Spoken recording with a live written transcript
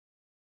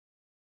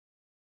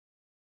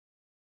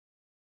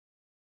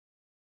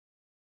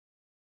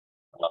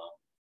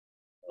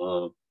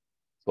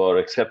for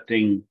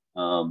accepting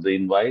the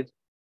invite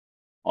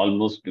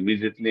almost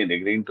immediately and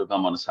agreeing to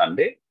come on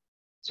Sunday.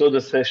 So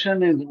the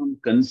session is on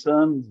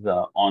concerns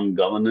on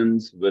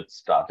governance with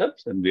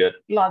startups, and we are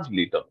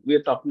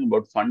talking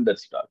about funded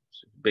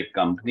startups, big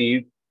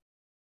companies,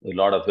 a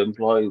lot of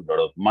employees, a lot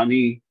of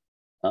money,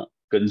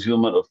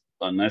 consumer of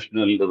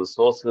national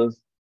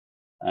resources,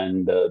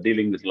 and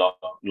dealing with lot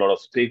of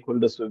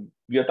stakeholders. So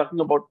we are talking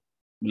about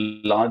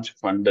large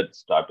funded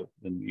startups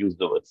when we use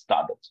the word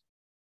startups.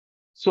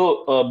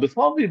 So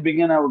before we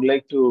begin, I would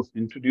like to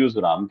introduce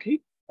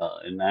Ramki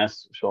in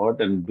as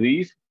short and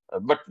brief,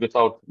 but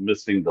without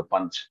missing the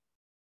punch,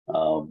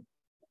 um,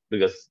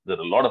 because there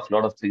are a lot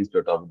of things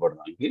to talk about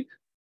Ramki.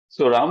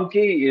 So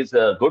Ramki is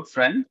a good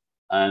friend,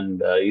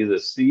 and he's a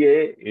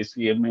CA,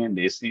 ACMA, and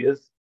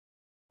ACS,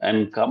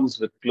 and comes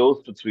with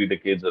close to 3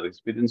 decades of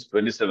experience,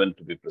 27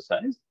 to be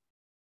precise,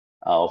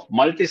 of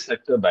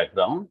multi-sector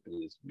background.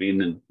 He's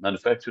been in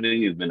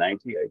manufacturing, he's been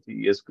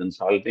ITES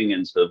consulting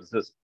and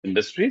services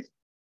industries.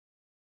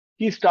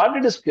 He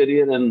started his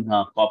career in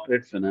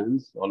corporate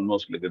finance,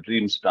 almost like a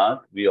dream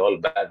start. We all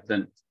back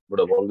then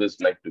would have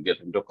always liked to get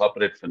into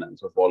corporate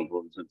finance of all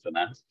roles in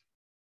finance,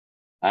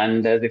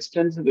 and has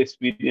extensive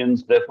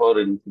experience, therefore,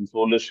 in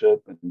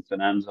controllership and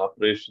finance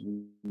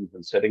operations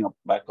and setting up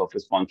back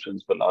office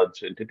functions for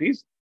large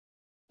entities.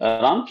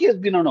 Ramki has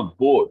been on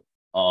board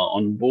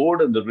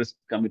and the risk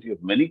committee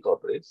of many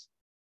corporates,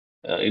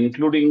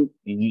 including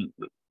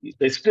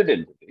listed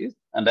entities,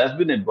 and has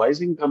been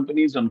advising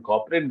companies on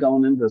corporate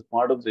governance as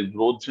part of their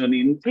growth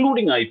journey,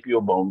 including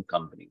IPO-bound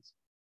companies.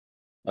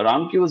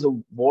 Ramki was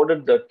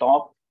awarded the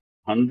top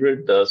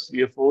 100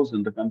 CFOs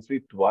in the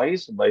country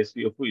twice by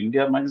CFO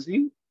India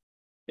magazine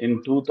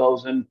in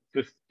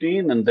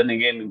 2015 and then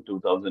again in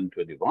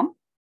 2021.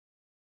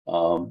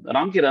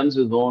 Ramki runs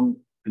his own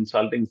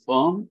consulting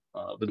firm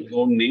with his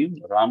own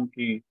name,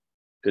 Ramki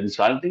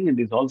Consulting, and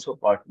he's also a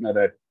partner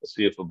at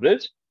CFO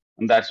Bridge.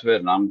 And that's where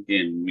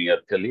Ramki and me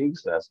are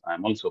colleagues, as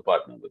I'm also a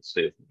partner with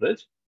CFO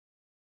Bridge.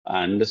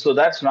 And so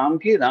that's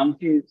Ramki.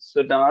 Ramki,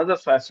 certain other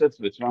facets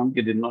which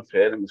Ramki did not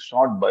share in his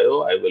short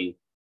bio, I will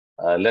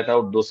let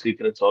out those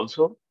secrets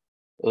also.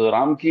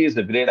 Ramki is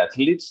a great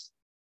athlete,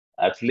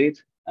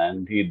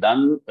 and he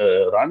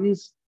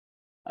runs,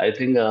 I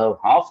think, a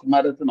half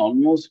marathon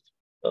almost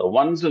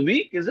once a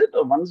week. Is it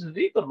or once a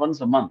week or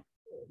once a month?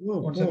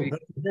 Once a week.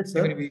 That's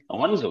Every sir. week.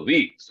 Once a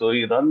week. So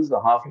he runs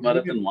the half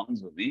marathon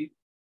once a week.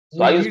 So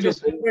We I used need to a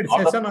say separate a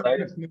lot session of on pride.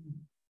 that. We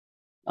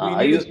I need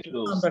a used session to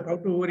on that, how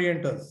to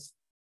orient us.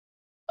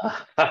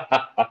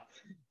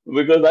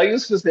 because I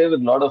used to say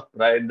with a lot of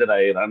pride that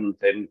I run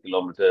 10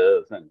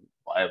 kilometers and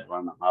I've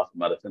run a half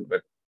marathon.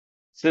 But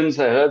since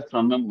I heard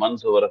from him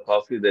once over a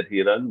coffee that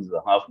he runs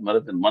a half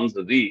marathon once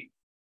a week,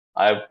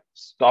 I've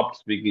stopped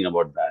speaking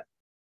about that,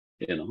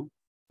 you know.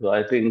 So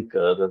I think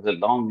there's a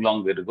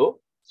long way to go.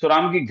 So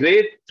Ramki,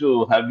 great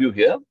to have you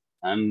here.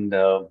 And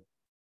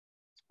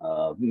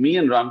me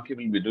and Ramki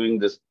will be doing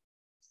this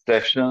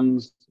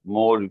sessions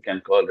more, you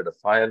can call it a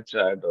fire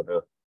chat or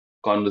a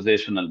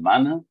conversational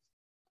manner.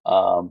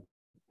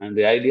 And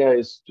the idea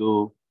is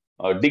to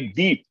dig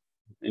deep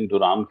into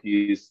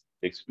Ramki's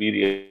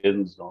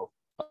experience of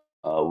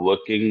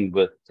working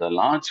with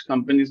large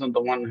companies on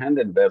the one hand,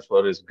 and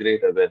therefore his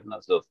great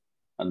awareness of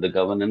and the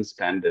governance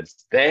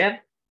standards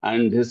there,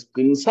 and his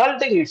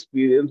consulting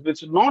experience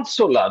with not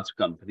so large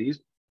companies,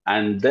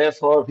 and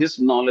therefore his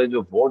knowledge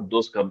of what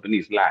those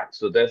companies lack.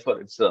 So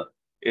therefore,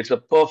 it's a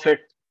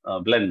perfect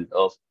blend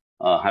of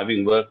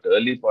having worked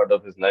early part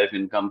of his life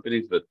in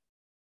companies with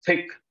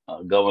thick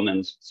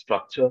governance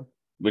structure,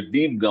 with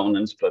deep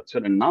governance structure,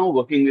 and now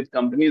working with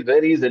companies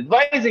where he's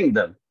advising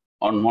them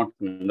on what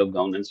kind of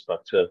governance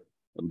structure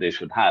they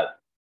should have.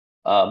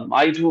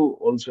 I too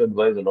also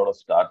advise a lot of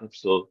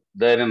startups. So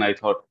therein, I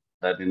thought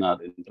that in our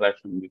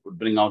interaction, we could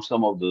bring out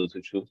some of those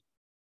issues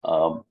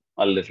a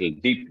little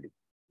deeply.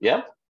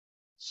 Yeah.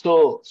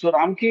 So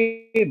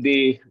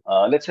Ramki,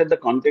 let's set the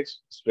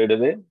context straight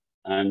away,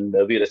 and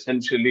we're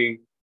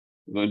essentially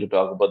going to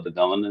talk about the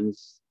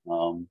governance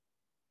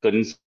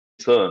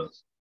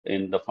concerns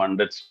in the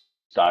funded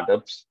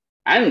startups,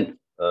 and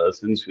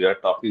since we are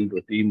talking to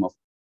a team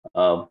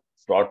of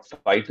fraud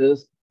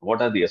fighters,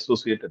 what are the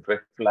associated red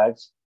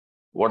flags?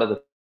 What are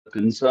the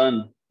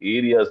concern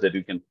areas that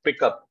you can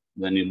pick up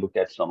when you look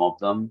at some of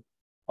them?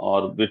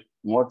 Or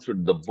what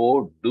should the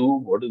board do?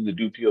 What is the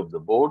duty of the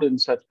board in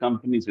such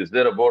companies? Is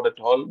there a board at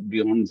all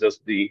beyond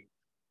just the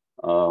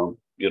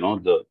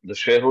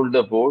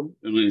shareholder board?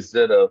 Is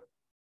there a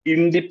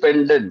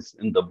independence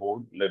in the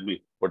board? Let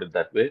me put it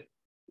that way.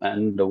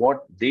 And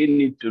what they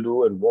need to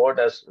do, and what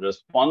as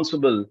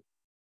responsible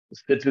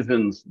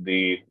citizens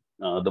the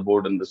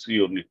board and the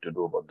CEO need to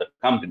do about the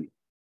company,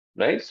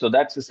 right? So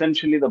that's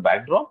essentially the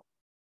backdrop.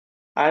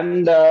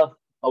 And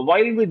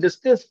while we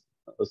discuss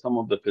some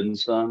of the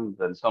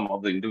concerns and some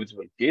of the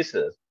individual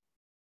cases,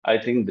 I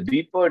think the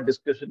deeper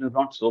discussion is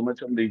not so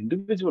much on the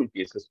individual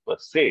cases per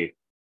se,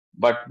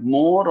 but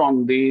more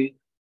on the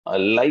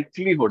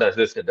likelihood, as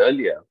I said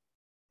earlier,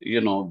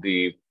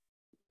 the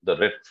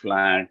red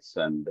flags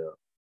and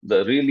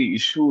the really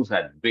issues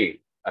at bay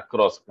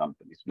across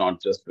companies,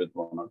 not just with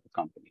one or two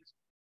companies.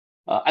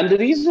 And the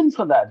reason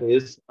for that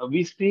is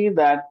we see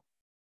that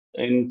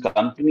in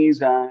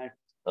Companies Act,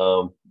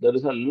 there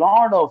is a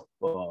lot of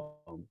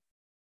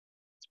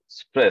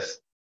stress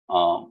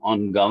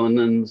on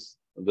governance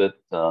with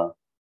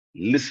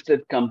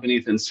listed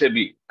companies and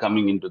SEBI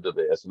coming into the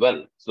way as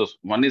well. So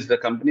one is the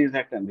Companies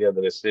Act and the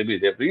other is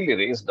SEBI. They've really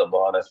raised the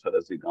bar as far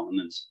as the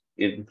governance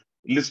in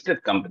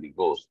listed company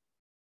goes.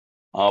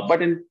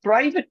 But in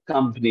private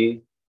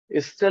company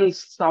is still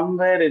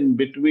somewhere in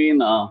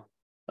between a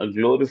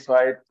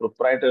glorified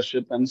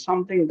proprietorship and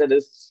something that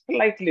is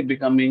slightly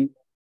becoming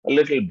a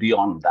little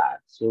beyond that.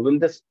 So we'll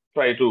just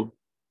try to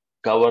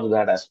cover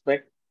that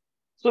aspect.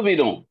 So we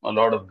know a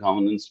lot of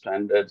governance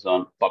standards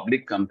on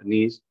public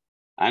companies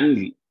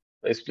and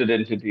listed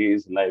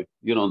entities like,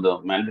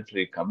 the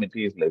mandatory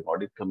committees like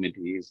audit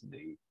committees,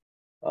 the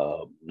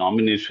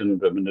nomination,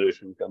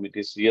 remuneration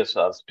committees,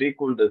 CSR,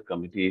 stakeholder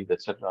committees,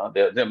 etc.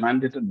 They're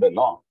mandated by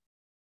law.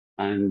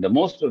 And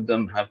most of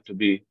them have to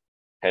be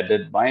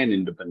headed by an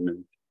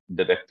independent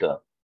director.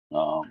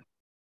 Uh,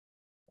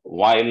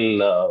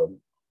 while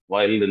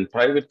while in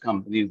private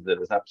companies,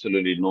 there is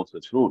absolutely no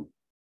such rule.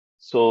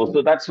 So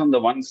that's on the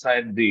one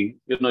side.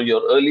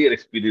 Your earlier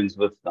experience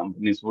with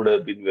companies would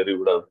have been where you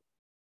would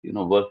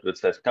have worked with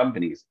such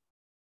companies.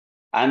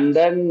 And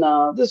then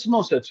there's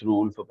no such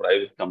rule for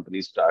private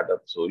company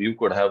startups. So you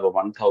could have a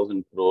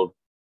 1,000 crore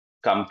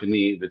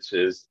company which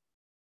is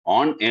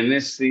on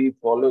NSC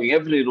following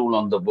every rule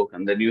on the book,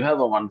 and then you have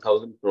a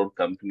 1,000 crore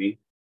company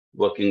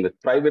working with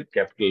private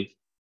capital,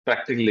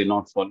 practically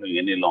not following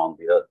any law on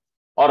the earth.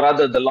 Or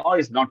rather, the law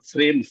is not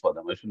framed for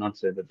them. I should not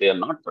say that they are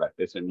not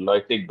practicing law.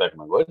 I take back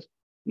my words.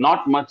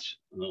 Not much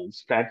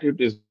statute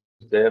is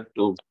there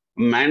to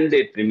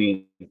mandate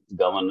any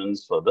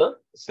governance for the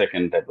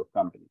second type of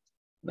company,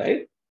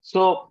 right?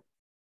 So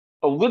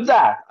with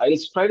that, I'll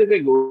straight away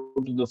go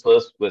to the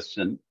first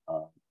question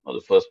or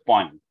the first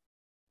point.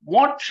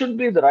 What should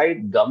be the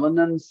right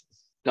governance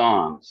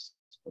stance,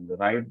 the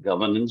right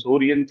governance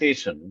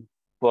orientation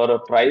for a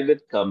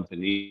private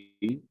company,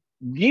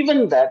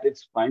 given that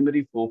its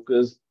primary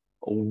focus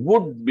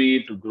would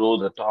be to grow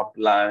the top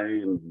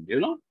line,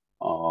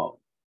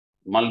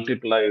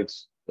 multiply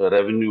its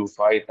revenue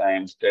 5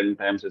 times, 10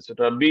 times,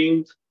 etc.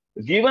 Being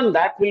given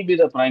that will be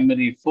the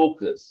primary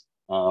focus.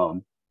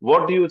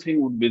 What do you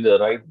think would be the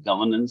right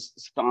governance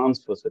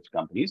stance for such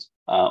companies?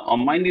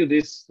 Mind you,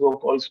 these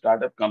so-called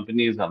startup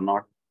companies are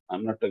not.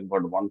 I'm not talking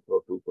about 1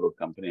 crore, 2 crore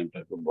company. I'm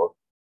talking about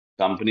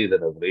companies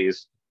that have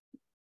raised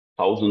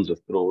thousands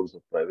of crores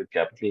of private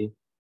capital,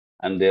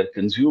 and they're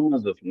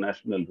consumers of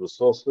national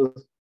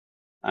resources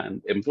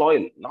and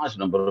employ large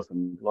number of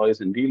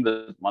employees and deal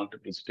with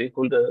multiple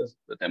stakeholders,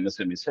 with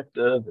MSME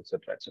sectors,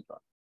 etc., etc.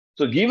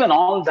 So, given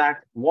all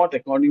that, what,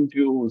 according to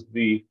you, is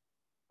the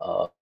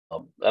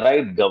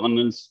right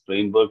governance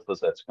framework for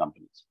such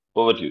companies?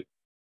 Over to you.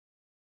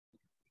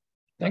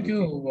 Thank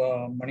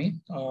you, Mani.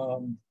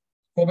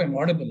 Hope I'm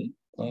audible.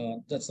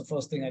 That's the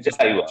first thing I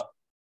just. Yeah, you are.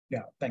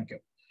 Yeah, thank you.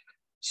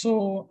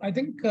 So I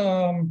think,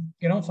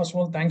 first of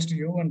all, thanks to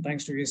you and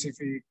thanks to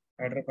ACFE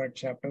Hyderabad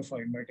chapter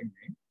for inviting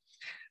me.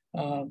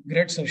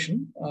 Great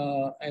session,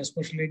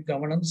 especially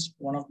governance,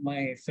 one of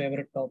my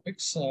favorite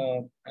topics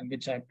and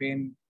which I've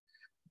been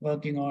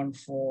working on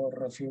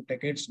for a few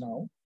decades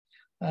now.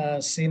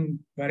 Seen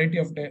variety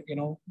of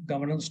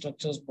governance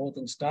structures both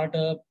in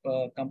startup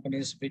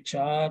companies which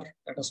are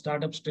at a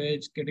startup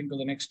stage, getting to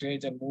the next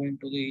stage and moving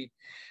to the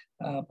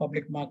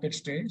public market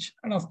stage,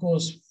 and of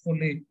course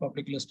fully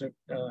public listed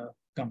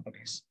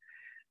companies.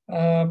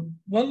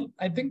 Well,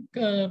 I think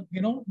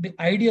the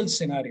ideal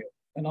scenario,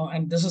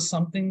 and this is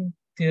something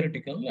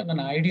theoretical, and an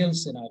ideal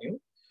scenario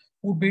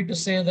would be to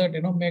say that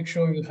make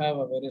sure you have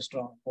a very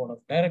strong board of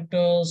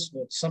directors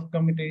with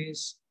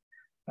subcommittees.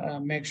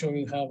 Make sure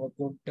you have a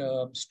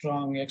good,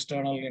 strong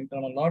external,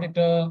 internal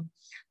auditor.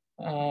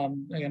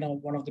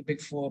 One of the big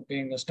four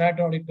being a stat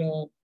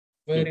auditor,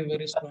 very,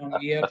 very strong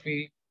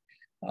ERP,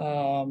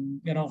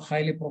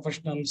 highly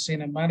professional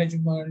senior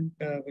management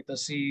with the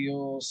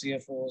CEO,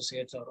 CFO,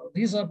 CHRO.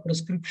 These are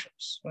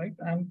prescriptions, right?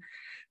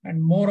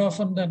 And more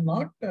often than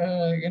not,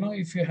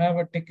 if you have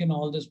a tick in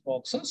all these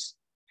boxes,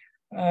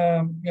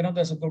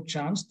 there's a good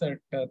chance that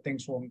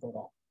things won't go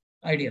wrong.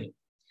 Ideal.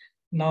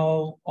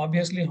 Now,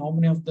 obviously, how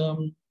many of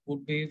them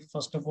would be,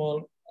 first of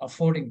all,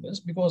 affording this?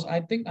 Because I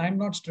think I'm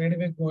not straight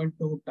away going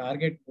to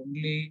target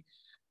only,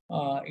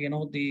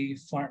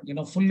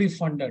 fully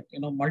funded,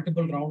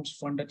 multiple rounds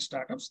funded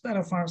startups. There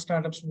are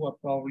startups who are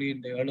probably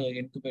in the early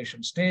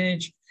incubation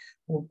stage,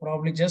 who are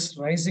probably just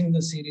rising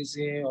the Series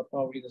A or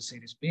probably the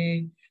Series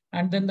B.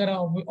 And then there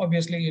are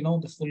obviously,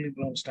 the fully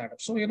grown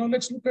startups. So,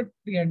 let's look at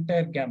the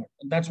entire gamut.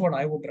 And that's what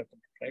I would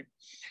recommend, right?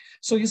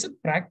 So is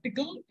it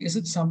practical? Is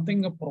it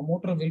something a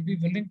promoter will be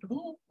willing to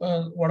do?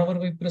 Whatever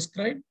we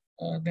prescribe?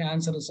 The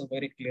answer is a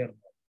very clear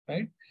no,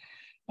 right?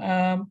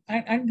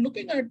 And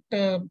looking at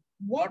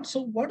what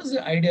is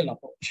the ideal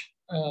approach?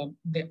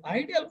 The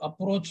ideal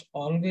approach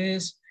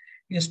always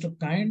is to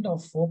kind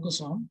of focus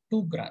on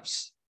two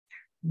graphs.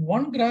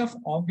 One graph,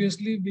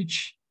 obviously,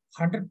 which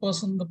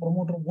 100% the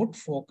promoter would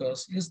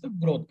focus is the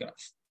growth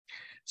graph.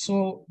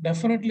 So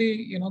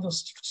definitely, the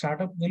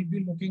startup will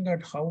be looking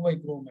at how I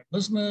grow my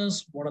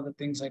business, what are the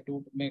things I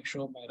do to make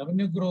sure my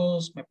revenue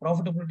grows, my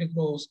profitability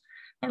grows,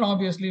 and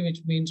obviously,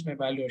 which means my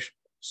valuation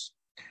grows.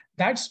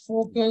 That's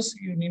focus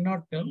you need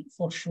not tell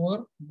for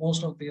sure.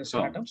 Most of the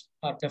startups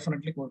are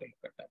definitely going to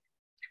look at that.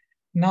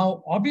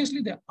 Now,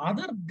 obviously, the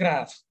other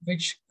graph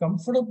which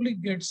comfortably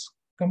gets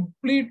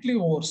completely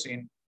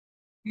overseen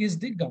is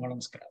the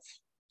governance graph.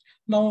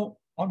 Now,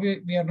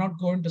 we are not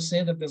going to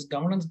say that this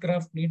governance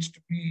graph needs to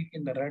be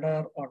in the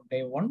radar on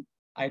day one.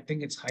 I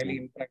think it's highly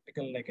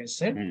impractical, like I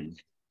said.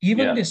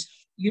 Even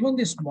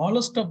the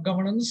smallest of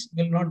governance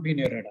will not be in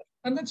your radar,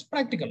 and that's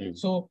practical.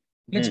 So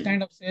let's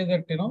kind of say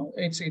that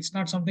it's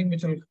not something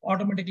which will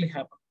automatically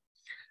happen.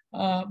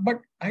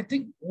 But I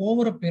think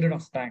over a period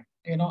of time,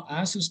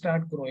 as you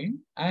start growing,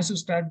 as you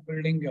start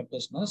building your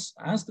business,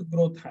 as the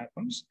growth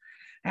happens,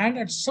 and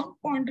at some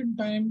point in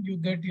time, you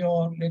get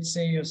your, let's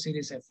say, your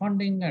Series A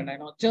funding, and I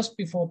know just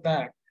before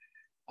that,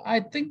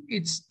 I think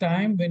it's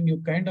time when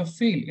you kind of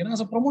feel, as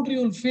a promoter,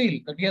 you'll feel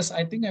that, yes,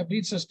 I think I've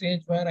reached a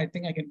stage where I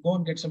think I can go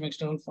and get some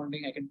external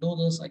funding. I can do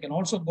this. I can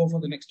also go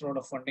for the next round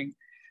of funding.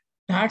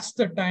 That's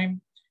the time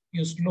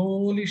you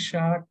slowly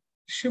start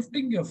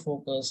shifting your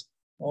focus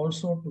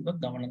also to the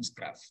governance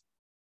graph.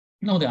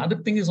 Now, the other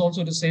thing is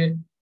also to say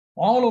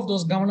all of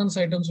those governance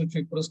items which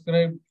we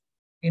prescribed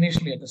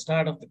initially at the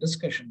start of the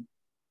discussion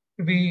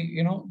to be,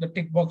 the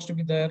tick box to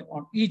be there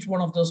on each one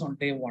of those on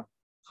day one.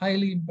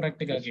 Highly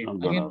impractical again.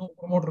 Again, no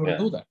promoter will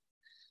do that.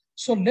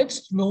 So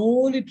let's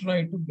slowly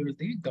try to build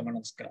the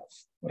governance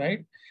graph,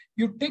 right?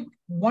 You take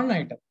one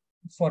item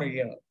for a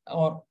year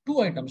or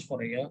two items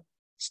for a year,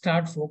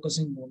 start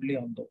focusing only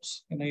on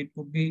those. It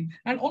could be,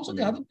 and also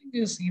the other thing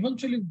is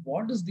eventually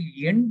what is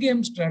the end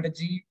game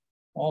strategy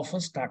of a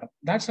startup?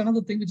 That's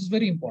another thing which is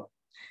very important.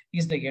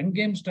 Is the end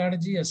game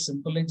strategy a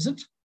simple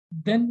exit?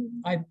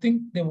 Then I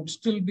think they would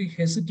still be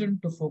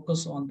hesitant to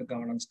focus on the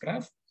governance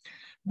graph.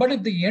 But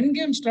if the end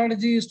game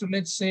strategy is to,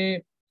 let's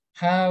say,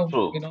 have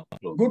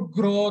good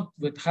growth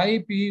with high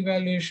PE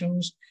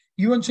valuations,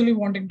 eventually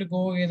wanting to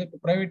go either to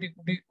private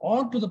equity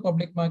or to the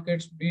public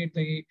markets, be it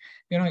the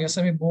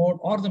SME board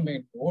or the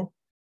main board,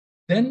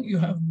 then you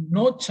have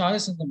no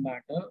choice in the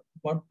matter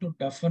but to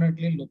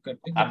definitely look at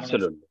the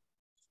governance.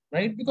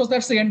 Right? Because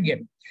that's the end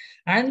game.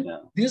 And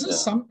this is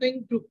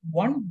something to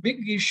one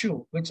big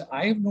issue, which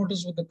I've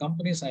noticed with the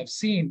companies I've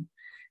seen,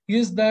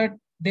 is that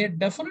they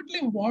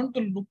definitely want to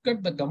look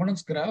at the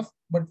governance graph,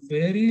 but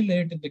very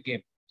late in the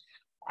game.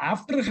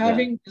 After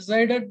having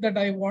decided that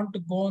I want to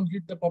go and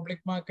hit the public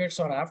markets,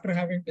 or after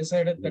having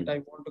decided that I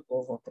want to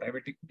go for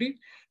private equity,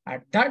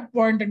 at that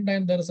point in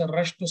time, there is a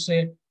rush to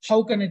say,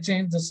 how can I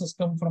change the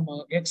system from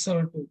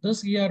Excel to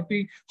this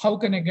ERP? How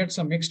can I get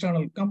some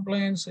external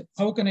compliance?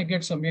 How can I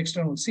get some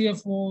external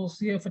CFO,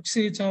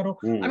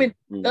 CHRO? I mean,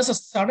 there's a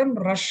sudden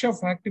rush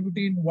of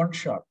activity in one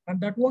shot, and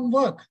that won't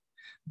work.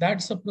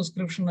 That's a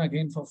prescription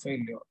again for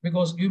failure,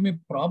 because you may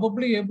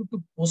probably able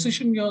to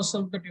position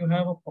yourself that you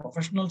have a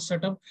professional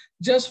setup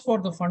just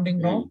for the funding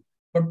round,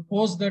 but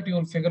post that you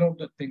will figure out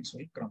that things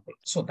will crumble.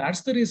 So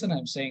that's the reason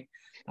I'm saying,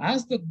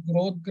 as the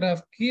growth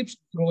graph keeps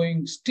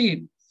growing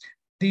steep,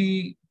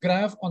 the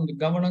graph on the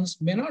governance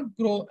may not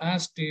grow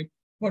as steep,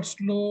 but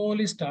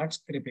slowly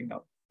starts creeping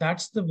up.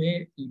 That's the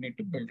way you need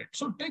to build it.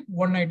 So take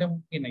one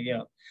item in a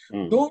year.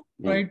 Don't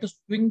try to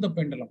swing the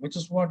pendulum, which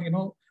is what,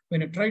 when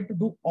you try to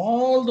do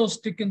all those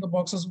tick in the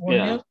boxes one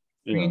year,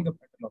 swinging the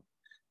pendulum.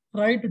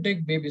 Try to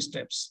take baby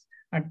steps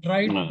and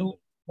try to do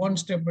one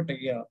step at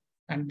a year,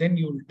 and then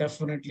you will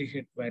definitely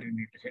hit where you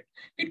need to hit.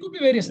 It could be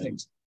various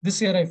things. This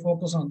year, I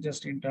focus on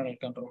just internal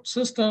control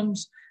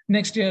systems.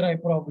 Next year, I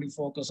probably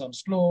focus on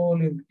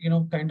slowly,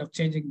 kind of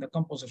changing the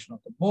composition of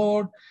the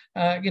board.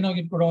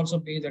 It could also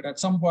be that at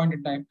some point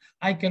in time,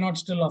 I cannot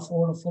still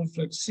afford a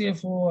full-fledged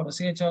CFO or a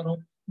CHRO,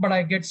 but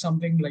I get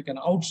something like an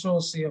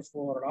outsourced CFO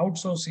or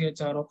outsourced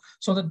CHRO,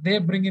 so that they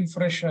bring in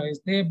fresh eyes,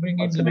 they bring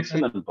in an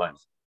excellent point.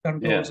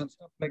 Controls and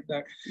stuff like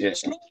that.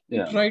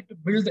 Slowly try to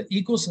build the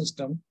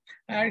ecosystem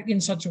in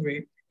such a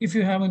way. If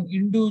you have an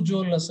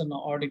individual as an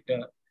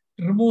auditor,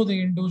 remove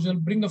the individual,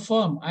 bring a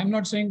firm. I'm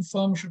not saying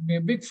firm should be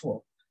a big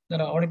four.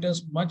 There are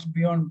auditors much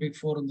beyond big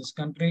four in this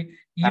country,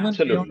 even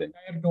beyond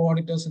tier two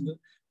auditors in the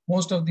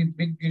most of the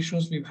big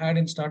issues we've had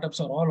in startups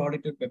are all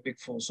audited by Big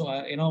Four. So,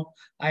 I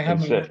have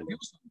my own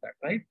views on that,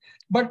 right?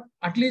 But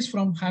at least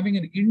from having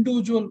an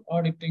individual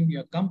auditing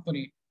your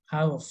company,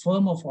 have a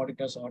firm of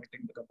auditors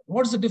auditing the company.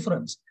 What's the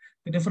difference?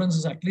 The difference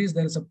is at least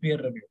there is a peer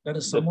review. There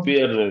is someone,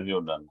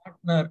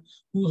 partner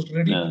who's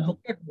ready to look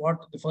at what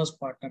the first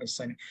partner is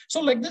signing. So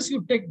like this,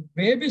 you take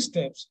baby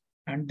steps,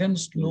 and then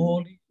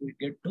slowly we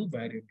get to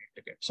where you need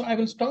to get. So I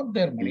will stop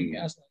there, Mani,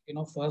 as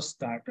first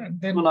start, and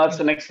then. No, that's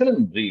an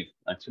excellent brief.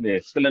 Actually,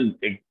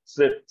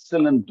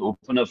 excellent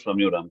opener from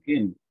you, Ramki,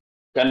 and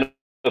kind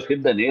of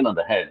hit the nail on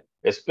the head.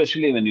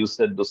 Especially when you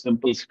said the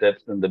simple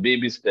steps and the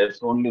baby steps.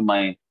 Only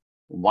my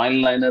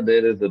one liner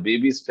there is the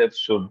baby steps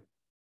should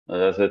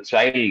as a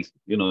child,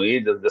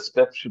 age as the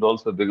steps should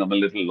also become a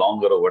little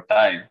longer over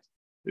time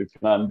if you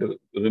want to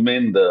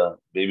remain the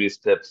baby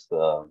steps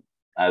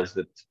as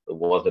it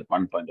was at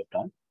one point of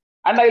time.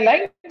 And I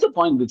like the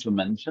point which you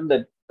mentioned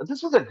that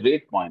this is a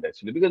great point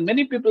actually, because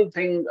many people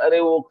think,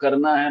 "Arey, wo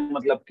karna hai,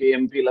 matlab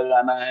KMP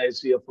lagana hai,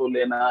 CFO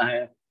lena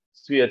hai,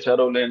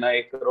 CHRO lena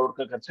hai, 1 crore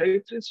ka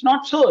kharcha." It's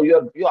not so.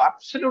 You're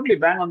absolutely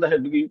bang on the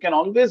head, because you can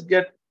always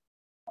get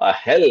a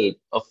help,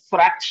 a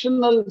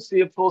fractional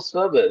CFO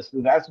service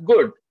is as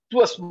good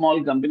to a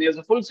small company as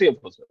a full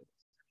CFO service.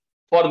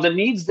 For the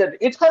needs that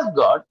it has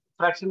got,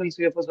 fractional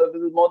CFO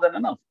service is more than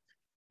enough,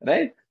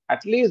 right?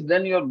 At least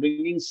then you're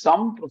bringing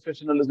some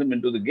professionalism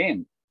into the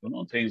game.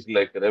 Things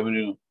like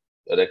revenue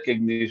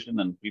recognition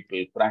and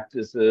people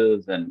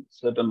practices and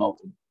certain of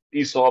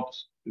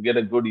ESOPs to get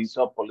a good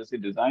ESOP policy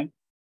design.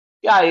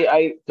 Yeah,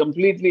 I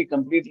completely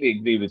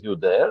agree with you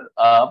there.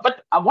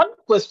 But one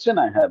question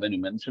I have when you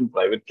mentioned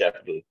private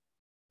capital,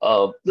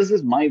 this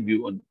is my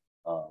view, and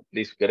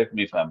please correct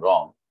me if I'm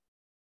wrong.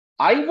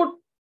 I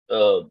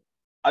would,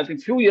 I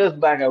think few years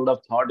back, I would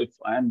have thought if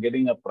I am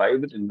getting a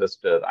private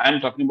investor, I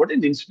am talking about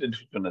an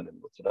institutional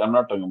investor. I'm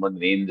not talking about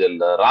an angel,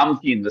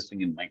 Ramki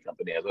investing in my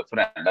company as a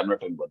friend. I'm not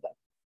talking about that.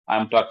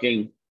 I'm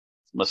talking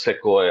a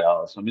Sequoia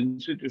or some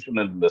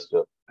institutional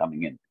investor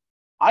coming in.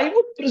 I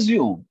would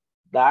presume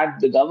that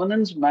the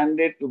governance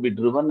mandate to be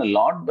driven a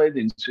lot by the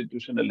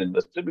institutional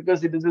investor,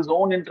 because it is his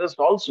own interest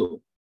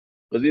also,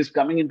 because he's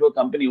coming into a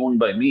company owned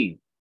by me.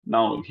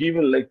 Now, he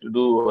will like to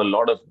do a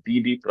lot of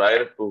DD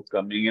prior to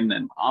coming in,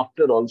 and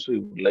after also, he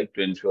would like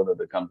to ensure that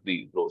the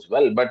company grows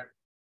well. But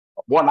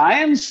what I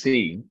am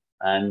seeing,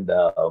 and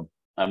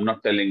I'm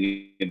not telling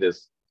you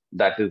this,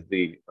 that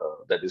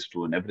is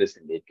true in every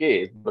single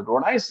case. But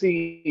what I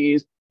see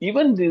is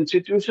even the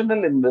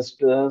institutional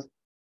investors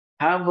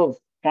have a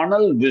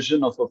funnel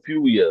vision of a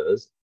few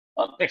years,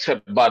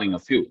 except barring a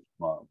few.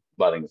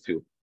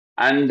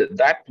 And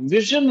that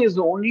vision is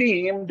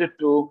only aimed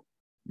to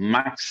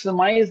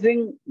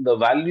maximizing the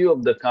value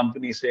of the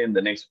company, say in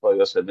the next 5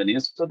 or 7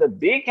 years, so that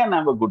they can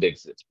have a good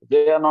exit.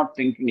 They are not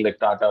thinking like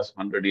Tata's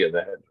 100 years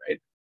ahead,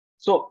 right?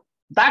 So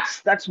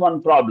that's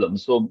one problem.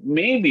 So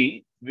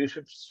maybe we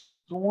should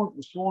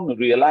soon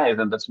realize,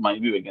 and that's my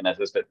view again, as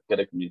I said,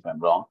 correct me if I'm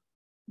wrong,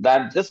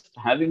 that just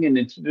having an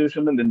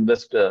institutional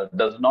investor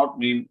does not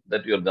mean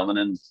that your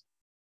governance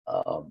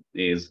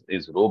is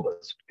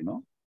robust.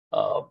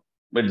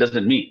 It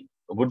doesn't mean.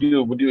 Would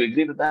you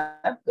agree with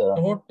that?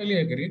 Totally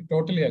agree.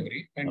 Totally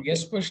agree. And Okay.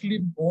 especially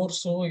more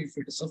so if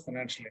it is a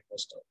financial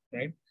investor,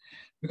 right?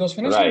 Because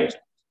financial Right.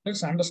 investors,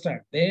 let's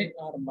understand, they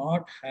are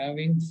not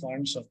having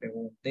funds of their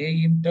own. They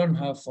in turn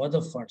have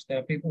further funds. There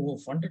are people who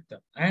funded them.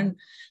 And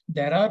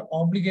there are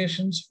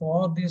obligations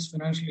for these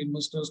financial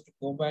investors to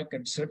go back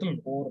and settle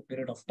over a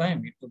period of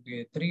time. It could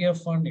be a 3-year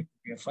fund, it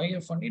could be a 5-year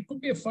fund, it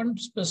could be a fund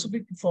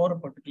specific for a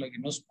particular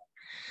investment.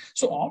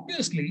 So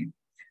obviously,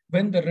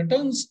 when the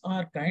returns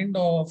are kind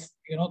of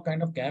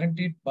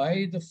guaranteed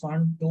by the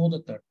fund to the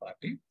third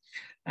party,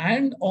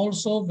 and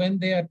also when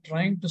they are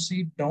trying to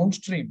see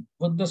downstream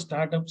with the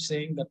startup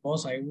saying that,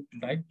 boss, I would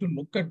like to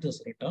look at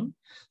this return.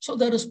 So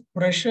there is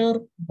pressure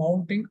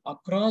mounting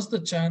across the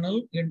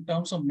channel in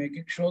terms of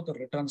making sure the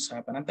returns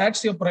happen. And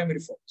that's your primary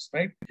focus,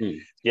 right?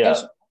 Yeah.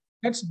 That's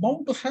that's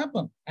bound to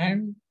happen.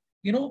 And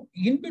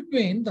in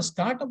between, the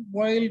startup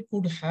while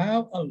could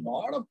have a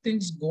lot of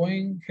things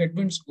going,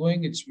 headwinds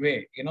going its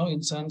way,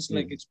 in sense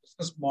like its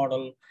business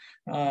model,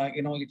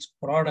 its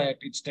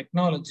product, its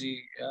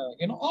technology,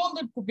 all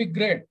that could be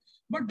great.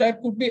 But there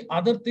could be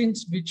other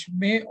things which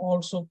may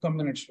also come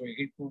in its way.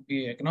 It could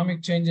be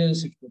economic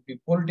changes, it could be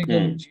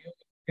political,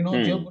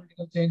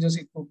 geopolitical changes,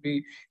 it could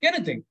be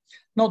anything.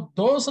 Now,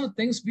 those are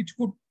things which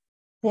could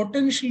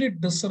potentially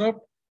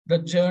disrupt the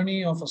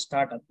journey of a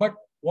startup. But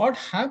what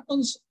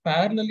happens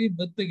parallelly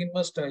with the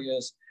investor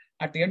is,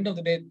 at the end of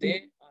the day,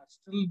 they are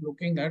still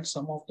looking at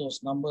some of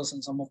those numbers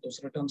and some of those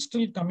returns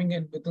still coming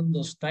in within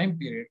this time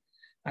period.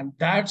 And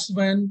that's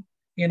when,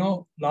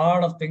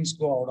 lot of things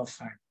go out of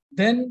hand.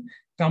 Then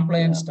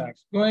compliance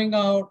starts going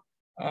out,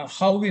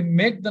 how we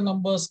make the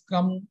numbers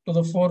come to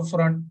the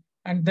forefront.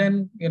 And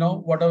then,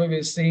 whatever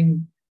we're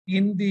seeing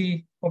in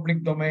the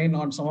public domain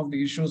on some of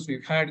the issues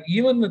we've had,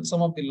 even with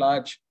some of the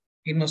large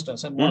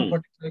investors. And one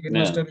particular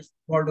investor is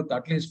involved with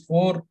at least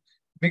 4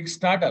 big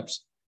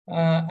startups.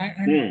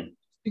 And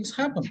things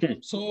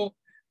happen. So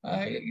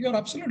you're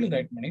absolutely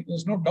right, Mani.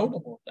 There's no doubt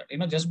about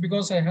that. Just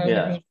because I have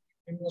a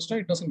investor,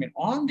 it doesn't mean.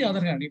 On the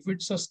other hand, if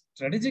it's a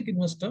strategic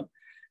investor,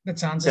 the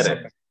chances are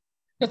better.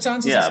 The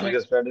chances are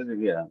because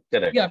strategy,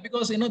 correct. Yeah,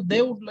 because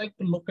they would like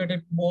to look at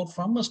it more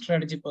from a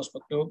strategy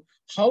perspective.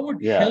 How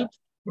it helps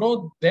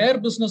grow their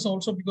business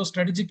also, because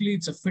strategically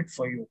it's a fit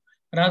for you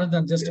rather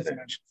than just a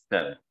financial.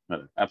 Correct.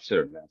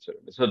 Absolutely.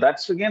 So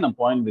that's again a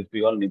point which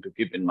we all need to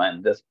keep in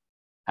mind. Just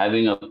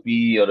having a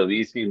P or a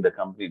VC in the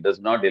company does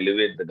not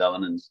elevate the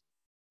governance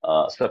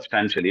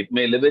substantially. It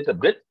may elevate a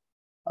bit.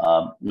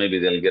 Maybe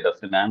they'll get a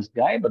finance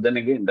guy, but then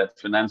again, that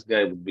finance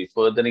guy would be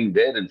furthering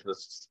their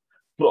interests,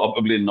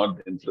 probably not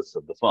the interests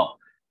of the firm.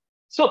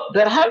 So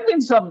there have been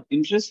some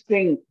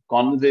interesting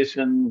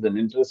conversations and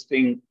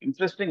interesting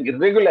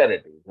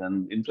irregularities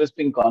and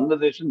interesting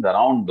conversations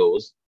around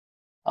those.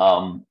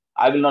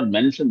 I will not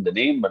mention the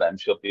name, but I'm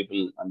sure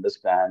people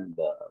understand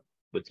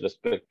with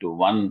respect to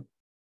one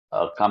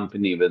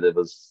company where there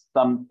was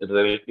some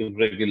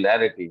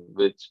irregularity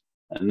which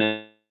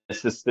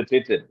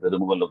necessitated the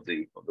removal of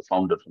the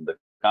founder from the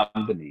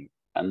company.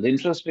 And the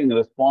interesting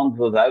response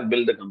was, "I've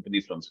built a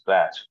company from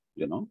scratch.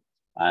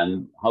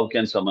 And how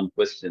can someone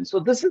question?" So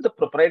this is the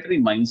proprietary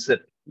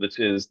mindset, which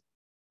is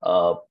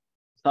uh,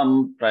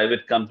 some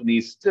private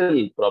companies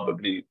still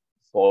probably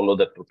follow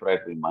that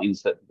proprietary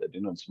mindset that,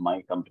 it's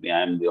my company,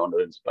 I am the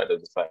owner, in spite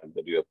of the fact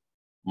that you have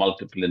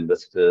multiple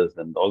investors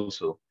and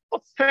also a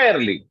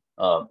fairly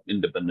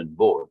independent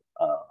board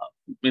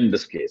in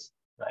this case,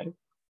 right?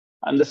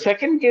 And the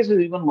second case is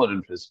even more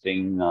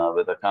interesting,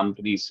 with a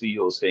company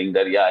CEO saying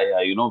that, yeah,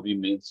 we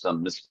made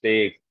some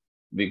mistake.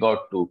 We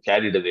got too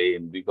carried away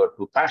and we got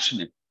too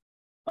passionate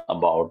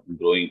about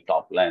growing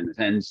top line.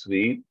 Hence,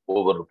 we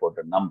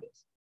over-reported numbers.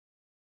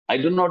 I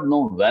do not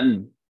know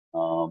when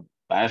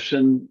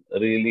passion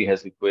really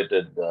has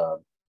equated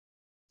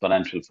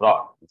financial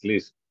fraud. At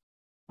least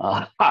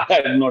I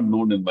have not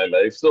known in my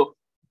life. So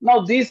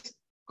now these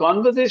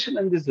conversation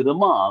and these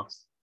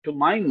remarks, to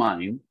my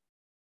mind,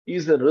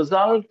 is a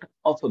result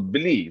of a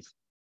belief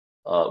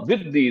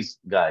with these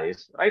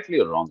guys, rightly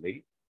or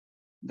wrongly,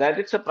 that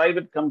it's a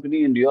private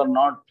company and you are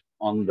not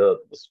on the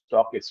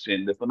stock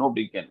exchange. Therefore,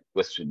 nobody can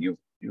question you.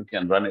 You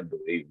can run it the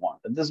way you want.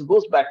 And this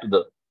goes back to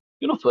the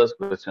first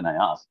question I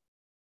asked.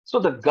 So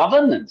the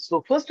governance.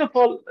 So first of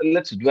all,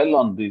 let's dwell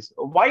on this.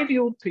 Why do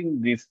you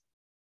think these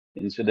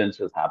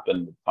incidences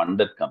happen with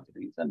funded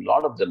companies? And a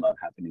lot of them are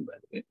happening, by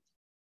the way.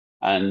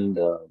 And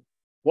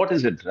what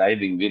is it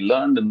driving? We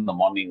learned in the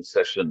morning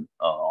session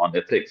on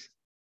ethics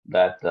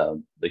that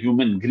the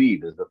human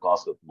greed is the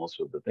cause of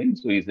most of the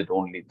things. So is it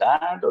only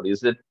that, or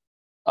is it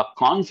a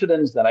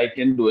confidence that I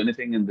can do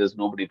anything and there's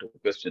nobody to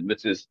question,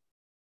 which is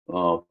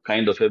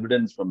kind of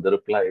evidence from the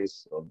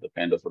replies or the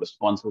kind of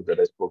responses that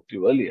I spoke to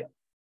you earlier?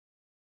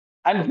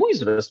 And who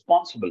is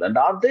responsible? And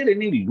are there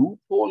any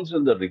loopholes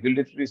in the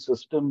regulatory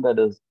system that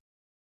is,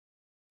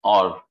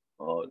 or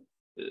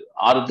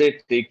are they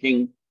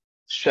taking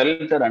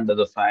shelter under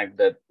the fact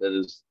that there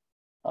is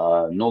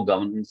no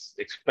governance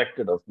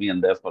expected of me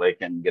and therefore I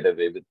can get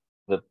away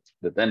with,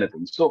 with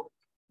anything? So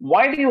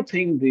why do you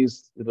think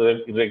these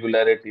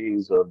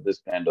irregularities or this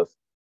kind of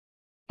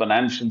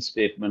financial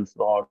statement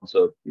frauds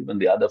or even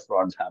the other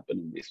frauds happen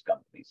in these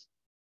companies?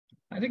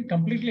 I think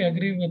completely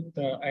agree with,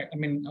 I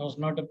mean, I was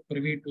not a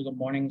privy to the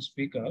morning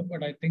speaker,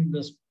 but I think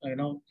this,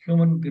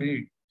 human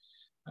greed,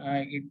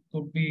 it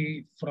could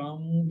be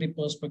from the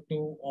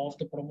perspective of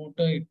the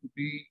promoter, it could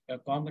be a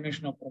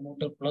combination of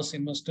promoter plus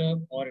investor,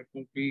 or it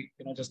could be,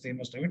 just the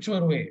investor,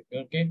 whichever way,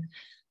 okay?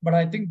 But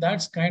I think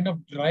that's kind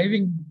of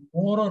driving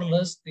more or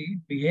less the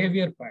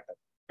behavior pattern,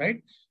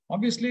 right?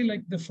 Obviously,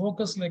 like the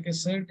focus, like I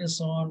said,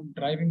 is on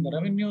driving the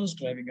revenues,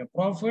 driving your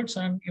profits,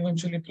 and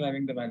eventually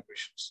driving the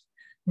valuations.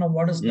 Now,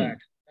 what is that?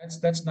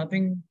 That's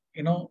nothing,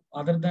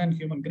 other than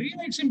human greed.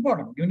 It's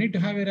important. You need to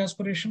have your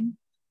aspiration,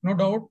 no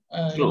doubt.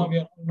 We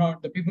are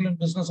not, the people in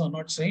business are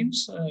not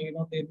saints.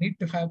 They need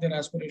to have their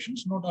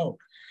aspirations, no doubt.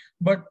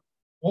 But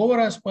over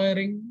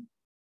aspiring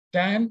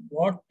than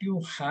what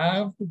you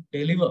have to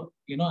deliver,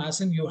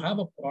 as in you have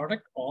a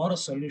product or a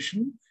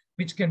solution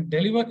which can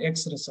deliver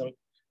X result.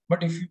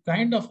 But if you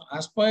kind of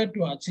aspire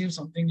to achieve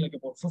something like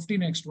about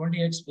 15x,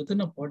 20x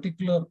within a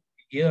particular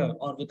year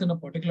or within a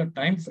particular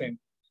time frame,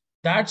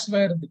 that's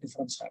where the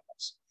difference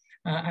happens.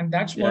 And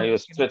that's what you're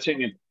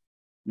stretching it.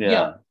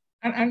 Yeah.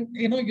 And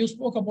you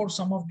spoke about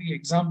some of the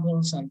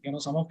examples and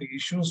some of the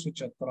issues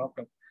which are cropped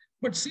up.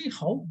 But see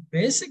how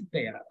basic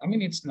they are. I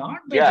mean, it's not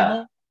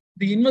that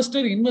the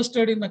investor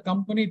invested in the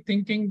company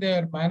thinking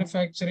they're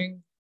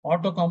manufacturing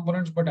auto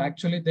components, but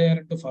actually they're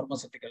into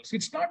pharmaceuticals.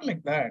 It's not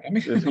like that. I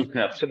mean,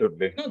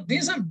 absolutely.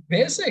 These are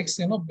basics,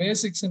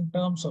 basics in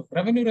terms of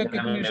revenue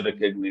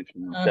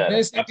recognition,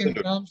 basic in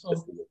terms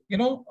of,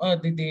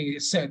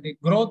 the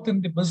growth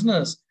in the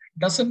business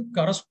doesn't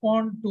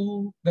correspond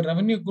to the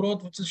revenue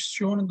growth which is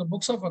shown in the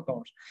books of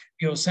accounts.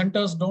 Your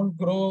centers don't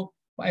grow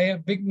by a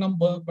big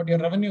number, but your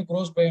revenue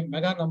grows by a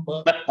mega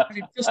number.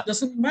 It just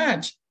doesn't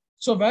match.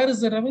 So where is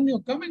the revenue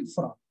coming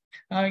from?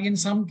 In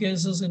some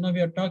cases,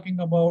 we are talking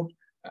about,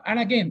 and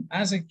again,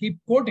 as I keep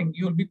quoting,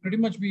 you'll be pretty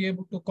much be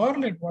able to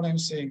correlate what I'm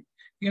saying.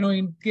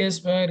 In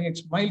case where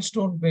it's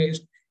milestone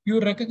based, you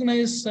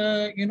recognize,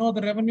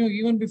 the revenue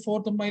even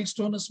before the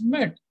milestone is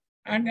met.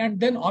 And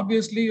then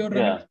obviously your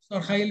revenues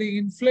are highly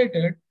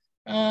inflated.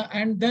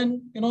 And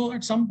then,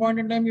 at some point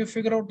in time, you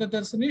figure out that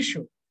there's an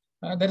issue.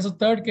 There's a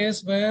third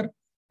case where,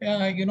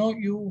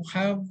 you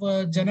have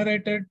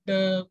generated,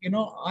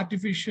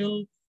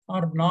 artificial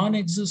or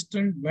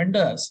non-existent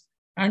vendors,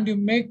 and you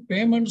make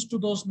payments to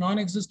those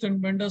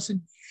non-existent vendors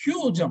in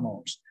huge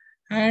amounts.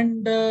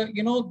 And,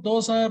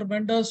 those are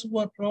vendors who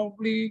are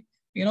probably,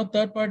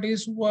 third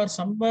parties who are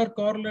somewhere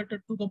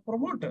correlated to the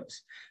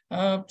promoters.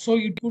 So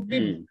it could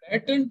be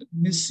blatant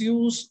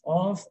misuse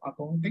of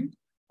accounting,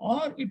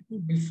 or it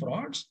could be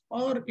frauds,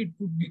 or it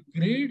could be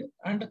greed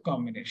and a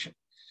combination.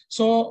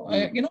 So,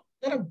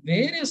 there are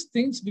various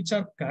things which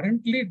are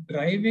currently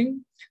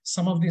driving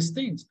some of these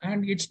things.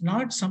 And it's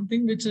not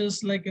something which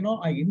is like,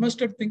 I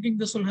invested thinking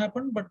this will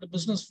happen, but the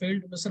business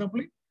failed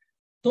miserably.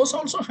 Those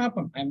also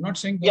happen. I'm not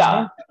saying those Yeah,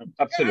 don't happen.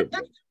 Yeah, absolutely.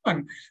 that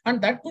happen.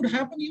 And that could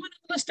happen even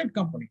in a listed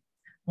company.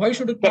 Why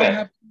should it not Correct.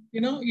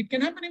 happen? It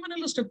can happen even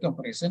in listed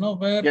companies,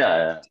 where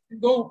Yeah.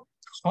 go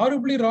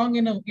horribly wrong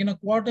in a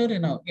quarter,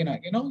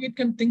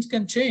 things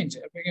can change.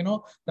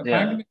 The Yeah.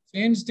 pandemic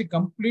changed the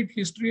complete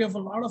history of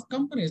a lot of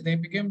companies. They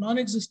became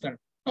non-existent.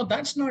 Now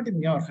that's not in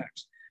your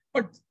hands.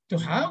 But to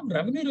have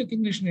revenue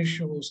recognition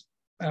issues,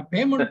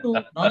 payment to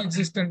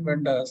non-existent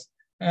vendors,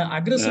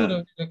 aggressive Yeah.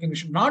 revenue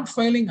recognition, not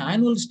filing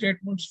annual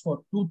statements for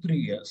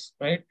 2-3 years,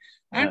 right?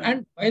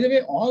 And by the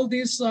way, all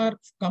these are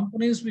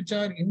companies which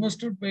are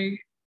invested by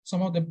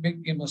some of the big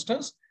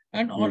investors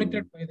and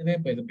audited, by the way,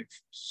 by the big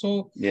four.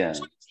 So Yeah.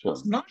 it's Sure.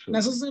 not Sure.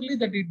 necessarily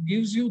that it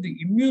gives you the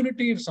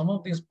immunity if some of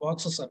these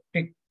boxes are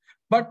ticked,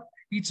 but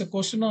it's a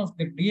question of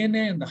the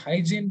DNA and the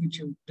hygiene which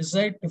you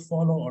decide to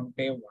follow on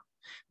day one,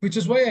 which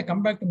is why I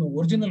come back to my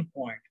original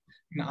point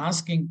in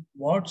asking,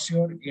 what's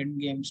your end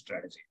game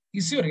strategy?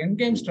 Is your end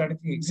game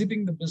strategy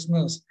exiting the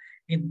business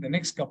in the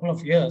next couple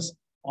of years,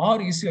 or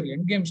is your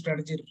end game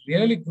strategy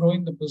really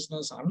growing the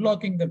business,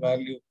 unlocking the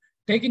value,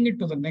 taking it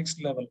to the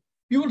next level?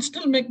 You will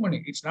still make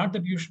money. It's not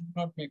that you should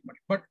not make money,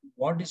 but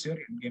what is your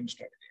end game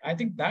strategy? I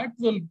think that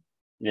will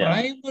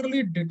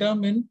primarily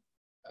determine,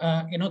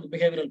 the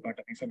behavioral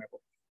pattern, if I may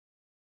put.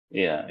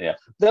 Yeah.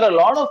 There are a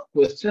lot of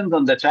questions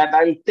on the chat.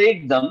 I'll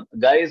take them.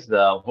 Guys,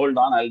 hold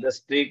on. I'll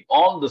just take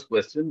all those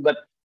questions, but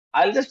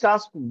I'll just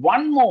ask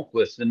one more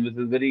question, which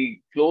is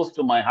very close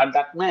to my heart.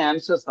 That may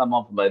answer some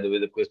of, by the way,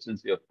 the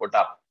questions you have put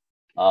up.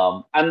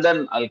 And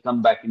then I'll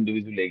come back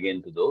individually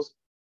again to those.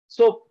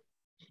 So,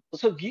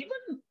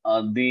 given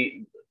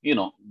the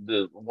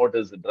what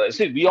is it? Right?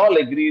 See, we all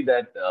agree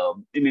that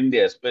in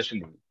India,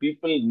 especially,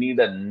 people need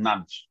a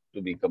nudge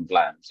to be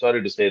compliant.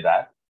 Sorry to say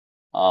that.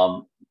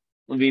 Um,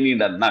 we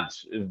need a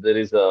nudge. If there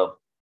is a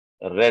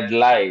red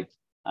light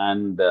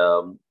and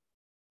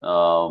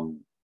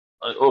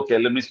okay,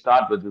 let me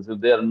start with this.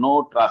 If there are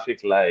no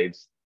traffic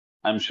lights,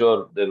 I'm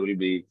sure there will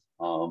be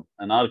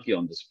anarchy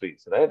on the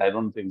streets, right? I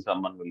don't think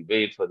someone will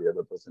wait for the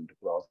other person to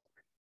cross.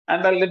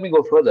 And then let me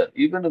go further.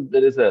 Even if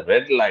there is a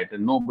red light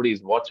and nobody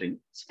is watching,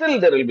 still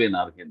there will be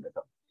anarchy in the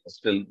town.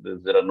 Still,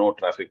 there are no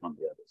traffic on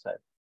the other side.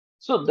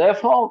 So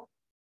therefore,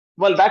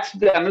 well, that's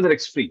the another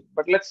extreme.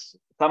 But let's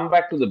come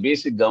back to the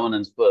basic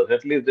governance first.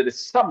 At least there is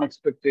some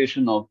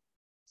expectation of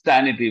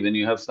sanity when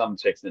you have some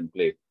checks in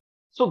place.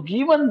 So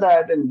given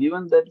that, and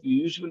given that you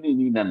usually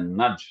need a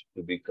nudge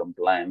to be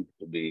compliant,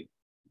 to be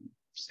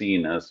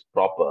seen as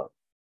proper,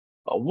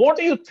 what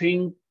do you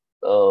think?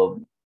 Uh,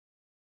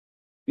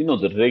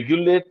 the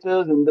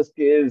regulators in this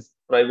case,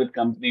 private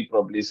company,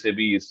 probably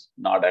SEBI is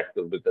not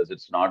active because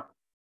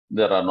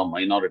there are no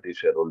minority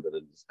shareholders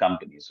in this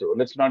company. So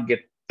let's not get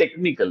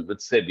technical with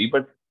SEBI,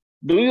 but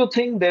do you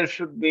think there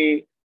should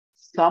be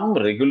some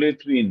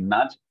regulatory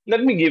nudge?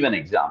 Let me give an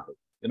example.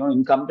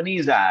 In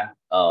Companies Act,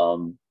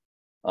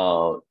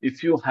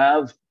 if you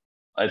have,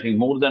 I think,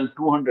 more than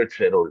 200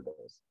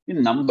 shareholders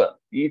in number,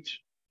 each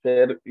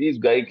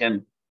guy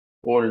can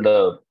hold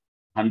a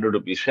 100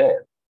 rupee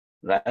share,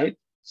 right?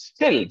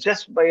 Still,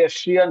 just by a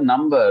sheer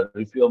number,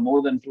 if you are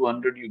more than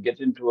 200, you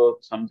get into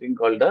something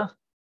called a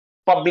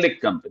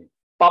public company,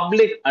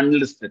 public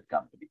unlisted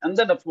company. And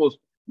then, of course,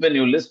 when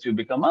you list, you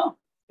become a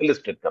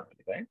listed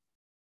company, right?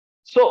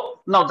 So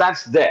now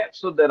that's there.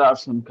 So there are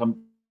some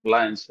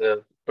compliance,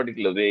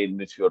 particular way in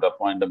which you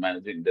appoint a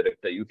managing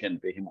director. You can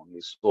pay him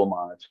only so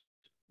much.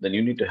 Then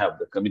you need to have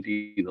the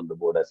committees on the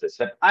board, as I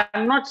said.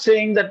 I'm not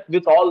saying that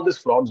with all these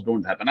frauds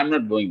don't happen. I'm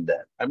not going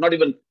there. I'm not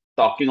even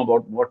talking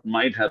about what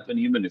might happen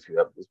even if you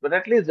have this. But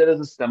at least there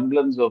is a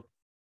semblance of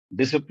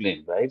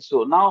discipline, right?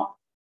 So now,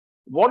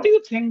 what do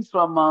you think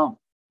from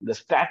the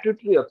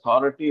statutory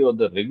authority or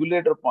the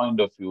regulator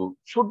point of view?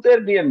 Should there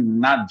be a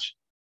nudge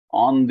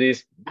on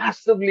these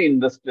massively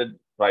invested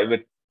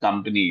private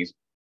companies,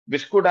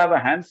 which could have a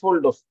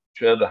handful of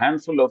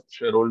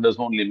shareholders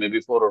only,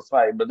 maybe four or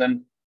five, but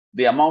then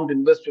the amount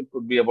invested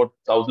could be about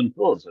 1,000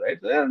 crores, right?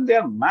 They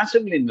are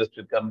massively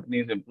invested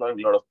companies employing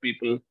a lot of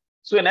people.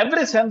 So, in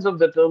every sense of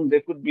the term,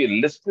 there could be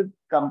a listed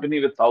company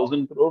with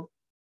 1,000 crores,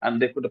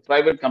 and there could a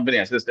private company,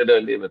 as I said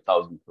earlier, with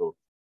 1,000 crores.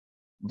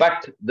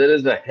 But there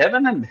is a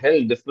heaven and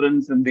hell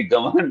difference in the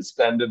governance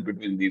standard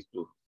between these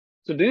two.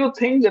 So, do you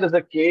think there is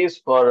a case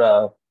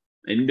for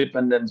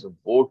independence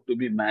of board to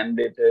be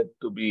mandated,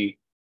 to be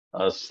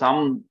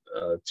some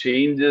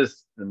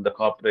changes in the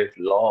corporate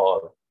law,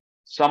 or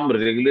some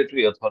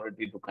regulatory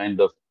authority to kind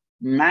of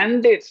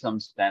mandate some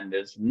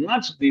standards,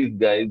 nudge these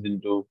guys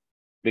into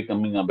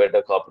becoming a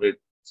better corporate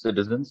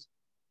citizens?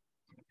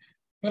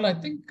 Well, I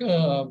think,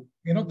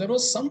 there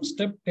was some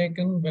step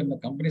taken when the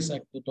Companies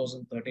Act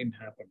 2013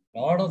 happened. A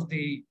lot of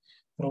the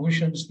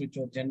provisions which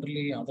are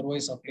generally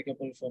otherwise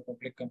applicable for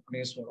public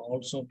companies were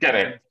also brought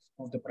in Correct.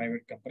 for the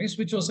private companies,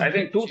 which was a I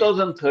think big change.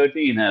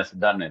 2013 has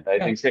done it. I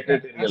Yeah, think yeah. As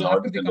secretarial after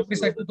audit the and a Companies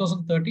few Act other.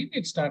 2013,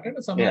 it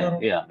started somewhere Yeah,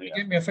 around, yeah, it yeah.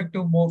 became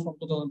effective more from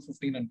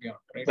 2015 and beyond,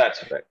 right?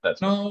 That's right.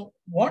 That's right. Now,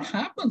 what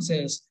happens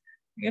is,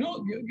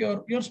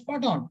 you're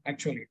spot on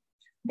actually.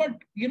 But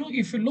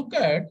if you look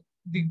at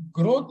the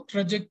growth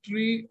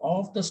trajectory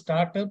of the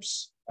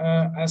startups,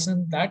 as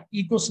in that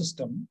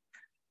ecosystem,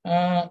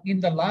 in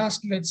the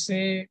last, let's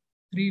say,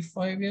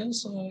 3-5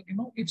 years,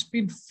 it's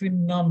been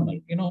phenomenal.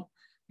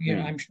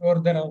 Yeah, I'm sure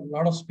there are a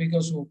lot of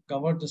speakers who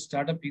covered the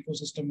startup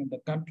ecosystem in the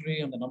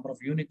country and the number of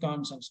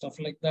unicorns and stuff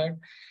like that.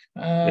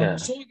 Yeah.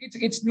 So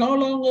it's no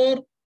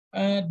longer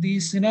the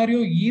scenario,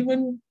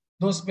 even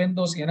when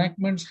those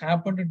enactments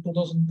happened in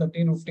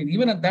 2013-15.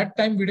 Even at that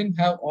time, we didn't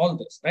have all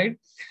this, right?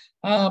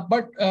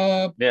 But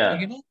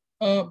Yeah.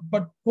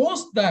 but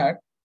post that,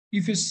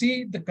 if you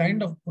see, the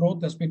kind of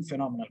growth has been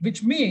phenomenal,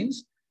 which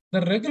means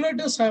the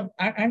regulators have,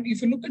 and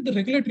if you look at the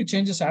regulatory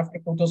changes after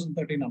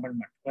 2013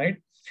 amendment, right,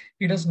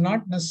 it has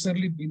not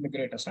necessarily been the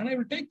greatest. And I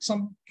will take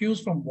some cues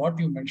from what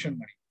you mentioned,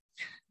 Mani.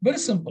 Very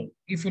simple.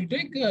 If you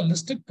take a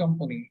listed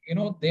company,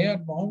 they are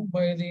bound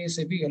by the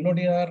SEBI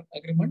LODR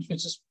agreements,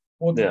 which is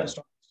both with the Yeah.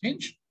 stock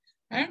exchange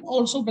and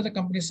also by the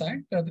Companies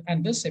Act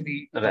and the SEBI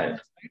Right.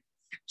 governance. Right?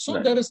 So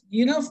Right. there is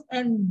enough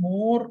and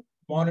more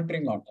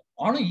monitoring on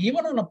them.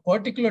 Even on a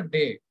particular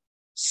day,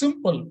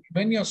 simple,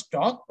 when your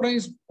stock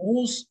price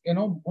moves,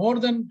 more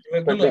than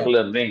regular,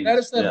 Particular range. Yeah. there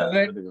is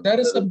a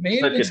There's a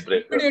mail which circuit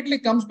breaker. immediately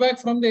comes back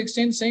from the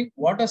exchange saying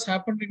what has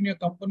happened in your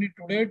company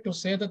today to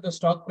say that the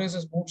stock price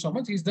has moved so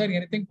much. Is there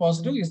anything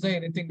positive? Is there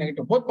anything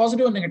negative? Both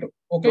positive and negative.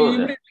 Okay, you Goes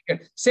there. immediately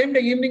get same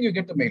day evening you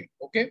get the mail.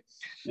 Okay,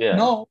 Yeah.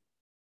 now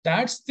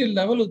that's the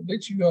level at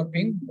which you are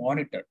being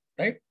monitored.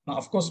 Right now,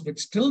 of course, but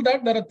still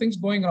that there are things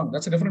going wrong.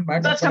 That's a different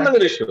matter. That's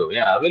another issue.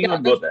 Yeah. I will Yeah,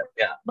 not go there.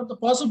 Yeah. but the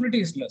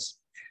possibility is less.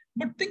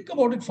 But think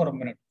about it for a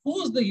minute.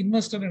 Who is the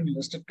investor in a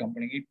listed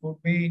company? It could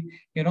be,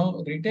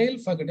 retail,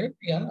 forget it.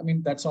 Yeah, I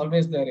mean, that's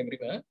always there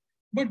everywhere.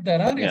 But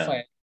there are Yeah.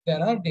 FI,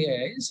 there are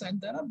DIs, and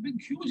there are big,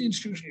 huge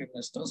institutional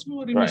investors who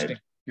are Right. investing.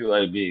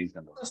 QIBs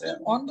and all. Yeah.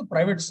 On the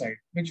private side,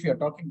 which we are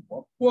talking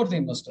about, who are the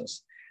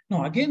investors?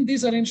 Now, again,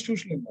 these are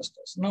institutional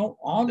investors. Now,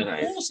 on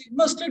Right. who's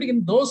invested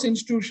in those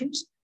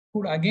institutions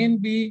could again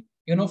be,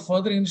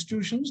 further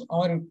institutions,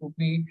 or it could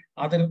be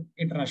other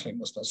international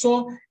investors. So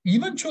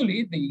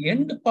eventually, the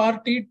end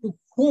party to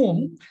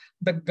whom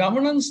the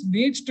governance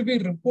needs to be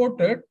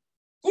reported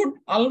could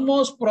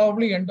almost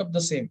probably end up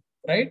the same,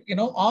 right?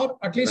 Or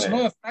at least,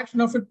 Right. a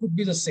fraction of it could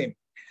be the same.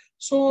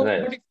 So, but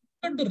Right. if you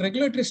look at the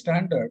regulatory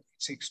standard,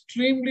 it's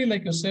extremely,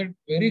 like you said,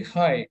 very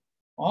high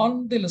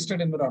on the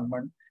listed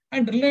environment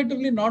and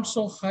relatively not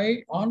so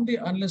high on the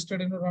unlisted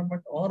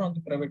environment or on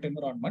the private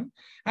environment,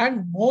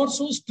 and more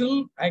so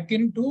still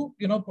akin to,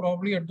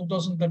 probably a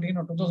 2013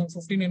 or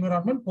 2015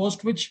 environment,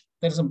 post which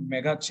there is a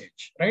mega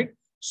change, right?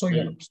 So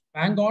you're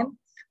bang on.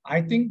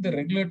 I think the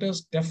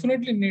regulators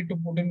definitely need to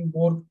put in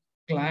more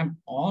clamp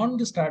on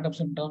the startups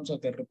in terms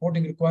of their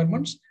reporting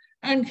requirements,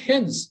 and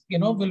hence,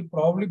 will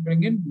probably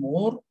bring in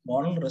more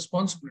moral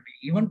responsibility.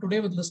 Even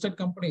today with listed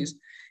companies,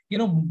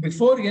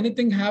 before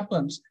anything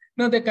happens,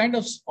 they kind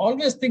of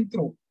always think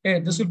through, hey,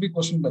 this will be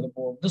questioned by the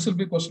board, this will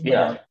be questioned by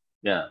the audit.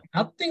 Yeah.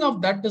 Nothing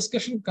of that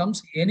discussion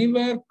comes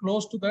anywhere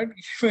close to that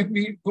when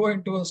we go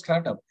into a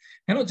startup.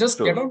 Just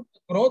get on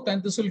growth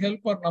and this will help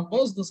our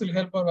numbers, this will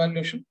help our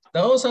valuation.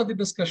 Those are the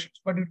discussions,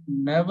 but it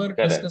never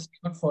discussed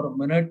even for a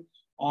minute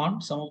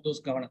on some of those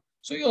governance.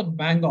 So you're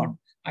bang on.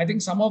 I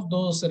think some of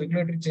those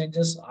regulatory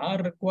changes are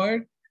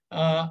required.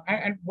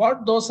 And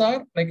what those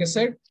are, like I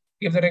said,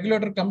 if the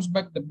regulator comes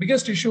back, the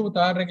biggest issue with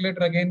our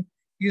regulator again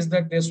is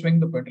that they swing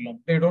the pendulum.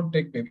 They don't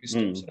take baby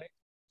steps, right?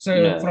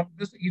 So from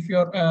this, if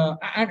you're,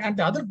 and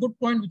the other good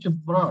point which you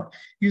brought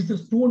is the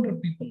 200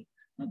 people.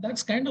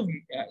 That's kind of,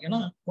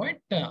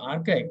 quite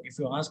archaic, if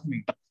you ask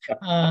me.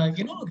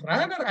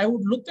 Rather, I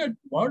would look at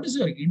what is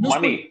your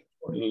investment. Money.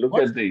 Look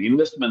at the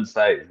investment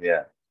size.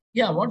 Yeah.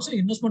 Yeah, what's the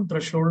investment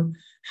threshold?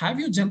 Have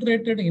you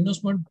generated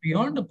investment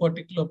beyond a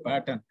particular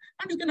pattern?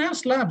 And you can have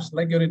slabs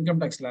like your income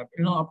tax slab.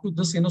 Up to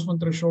this investment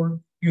threshold,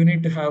 you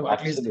need to have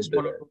at least this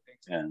one or two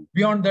things. Yeah.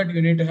 Beyond that,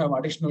 you need to have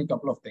additional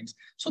couple of things.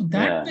 So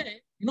that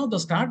way, the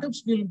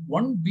startups will,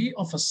 one, be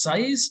of a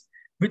size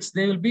which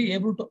they will be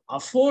able to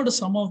afford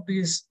some of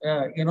these,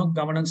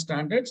 governance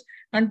standards.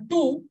 And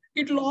two,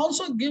 it will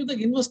also give the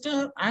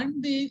investor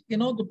and the,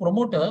 the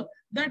promoter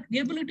that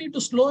ability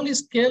to slowly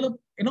scale up.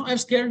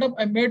 I've scaled up,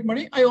 I made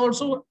money. I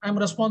also am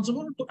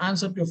responsible to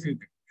answer to a few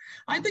people.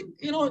 I think,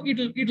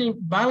 it'll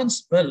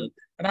balance well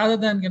rather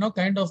than,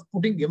 kind of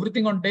putting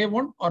everything on day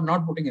one or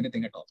not putting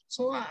anything at all.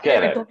 So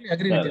I totally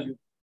agree with you.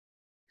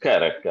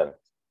 Correct.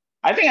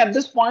 I think at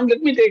this point,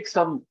 let me take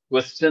some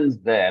questions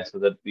there so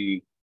that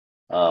we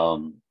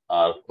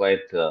are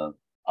quite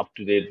up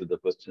to date with the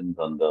questions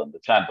on the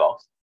chat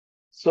box.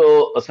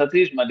 So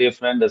Satish, my dear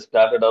friend, has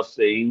started off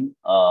saying,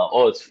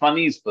 it's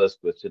Funny's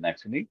first question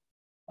actually.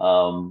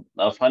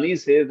 Funny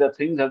says that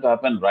things have to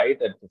happen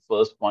right at the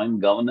first point.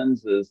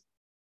 Governance is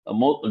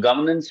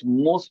governance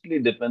mostly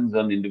depends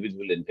on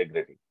individual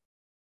integrity.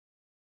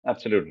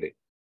 Absolutely.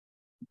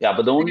 Yeah,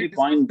 but the We only discussed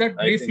point that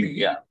I think,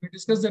 briefly. We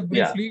discussed that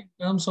yeah, briefly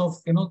in terms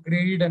of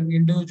greed and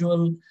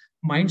individual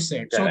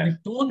mindset. So the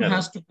correct, tone correct.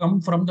 has to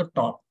come from the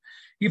top.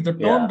 If the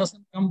tone Yeah,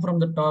 doesn't come from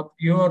the top,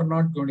 you are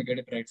not going to get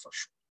it right for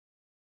sure.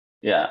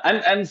 yeah.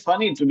 And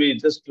funny to me,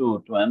 just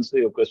to answer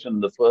your question,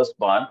 the first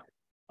part,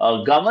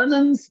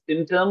 governance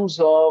in terms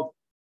of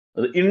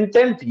the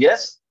intent,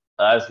 yes,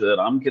 as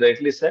Ramki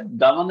rightly said,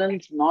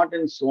 governance not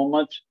in so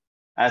much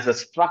as a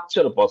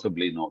structure,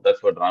 possibly, no.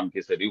 That's what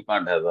Ramki said. You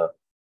can't have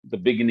the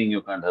beginning,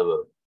 you can't have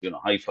a,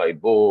 hi-fi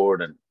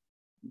board and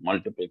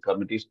multiple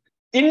committees.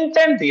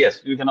 Intent,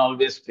 yes, you can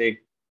always take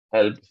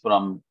help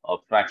from a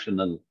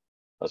fractional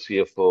a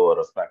CFO or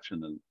a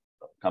fractional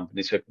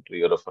company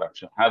secretary or a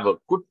fraction. Have a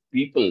good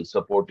people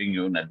supporting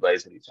you in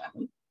advisory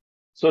channel.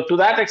 So to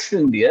that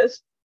extent,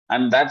 yes,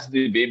 and that's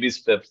the baby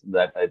steps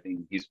that I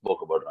think he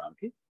spoke about,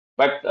 Ramki.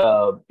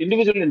 But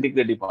individual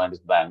integrity point is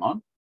bang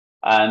on.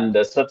 And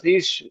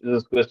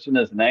Satish's question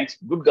is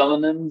next. Good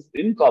governance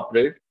in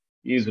corporate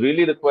is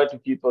really required to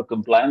keep a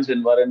compliance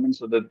environment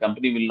so that the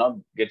company will not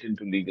get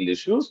into legal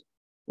issues.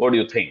 What do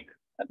you think?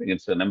 I think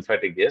it's an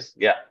emphatic yes.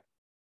 Yeah.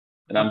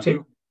 Ramki?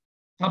 Absolutely.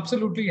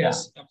 Absolutely, Yeah.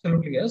 yes.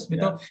 Absolutely, yes. Yeah.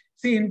 Without,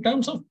 see, in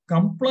terms of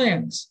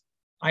compliance,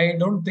 I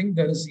don't think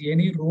there is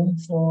any room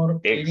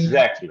for any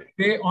Exactly.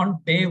 day on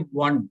day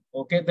one.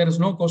 Okay, there is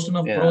no question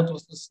of Yeah. growth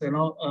versus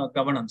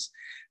governance.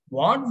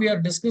 What we are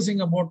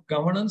discussing about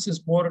governance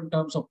is more in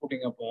terms of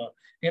putting up a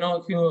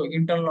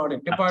internal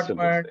audit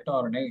department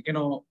Absolutely.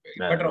 or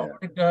Yeah. better Yeah.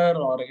 auditor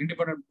or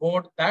independent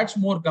board. That's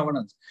more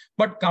governance.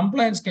 But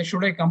compliance,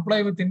 should I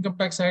comply with Income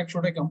Tax Act?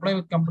 Should I comply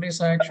with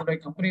Companies Act? Should I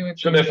comply with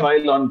Should I income?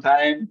 file on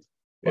time?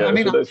 I Yeah.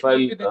 mean, Should I file?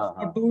 absolutely, there's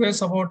no two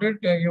ways about it.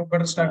 You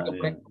better start Yeah.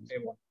 complying from day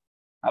one.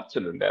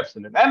 Absolutely,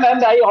 absolutely.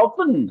 And I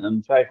often,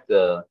 in fact,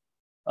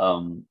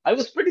 I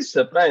was pretty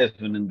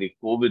surprised when in the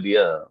COVID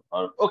year,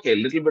 or okay,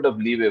 a little bit of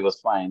leeway was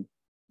fine.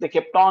 They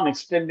kept on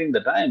extending the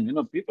time.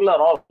 People are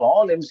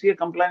all MCA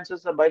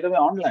compliances are, by the way,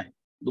 online.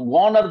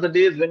 Gone are the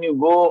days when you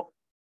go.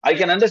 I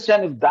can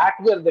understand if that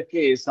were the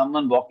case,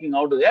 someone walking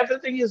out,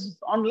 everything is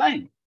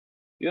online.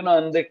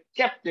 And they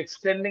kept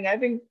extending. I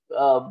think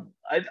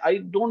I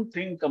don't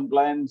think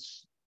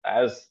compliance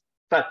as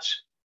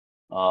such,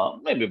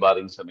 maybe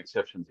barring some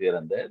exceptions here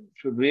and there,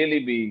 should really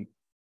be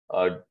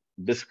a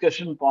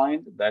discussion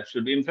point that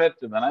should, in fact,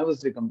 when I was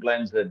the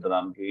compliance head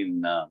Ramki,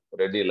 in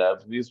Reddy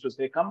Labs, we used to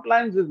say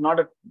compliance is not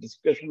a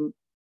discussion,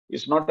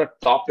 it's not a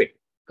topic.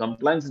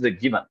 Compliance is a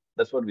given.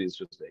 That's what we used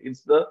to say.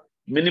 It's the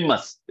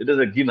minimus. It is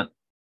a given.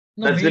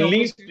 No, That's the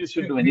least you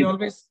should do we anything.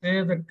 always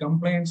say that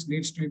compliance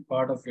needs to be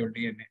part of your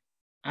DNA.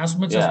 As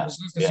much as Yeah,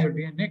 business is yeah. your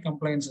DNA,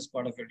 compliance is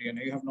part of your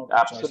DNA. You have no choice.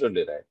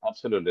 Absolutely right.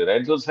 Absolutely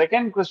right. So,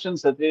 second question,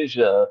 Satish,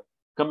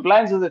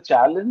 compliance is a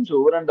challenge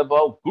over and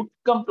above. Good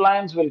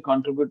compliance will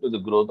contribute to the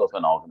growth of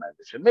an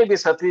organization. Maybe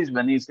Satish,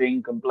 when he's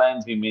saying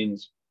compliance, he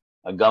means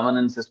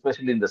governance,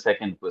 especially in the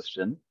second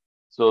question.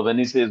 So, when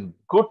he says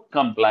good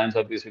compliance,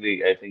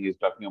 obviously, I think he's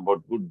talking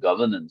about good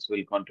governance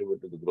will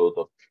contribute to the growth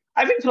of.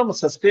 I think from a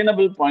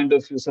sustainable point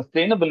of view,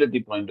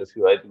 sustainability point of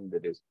view, I think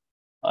there is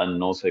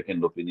no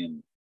second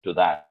opinion to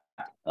that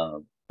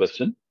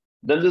question.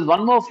 Then there's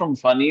one more from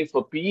Funny.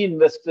 For PE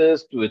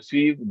investors to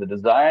achieve the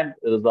desired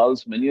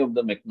results, many of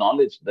them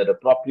acknowledge that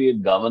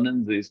appropriate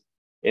governance is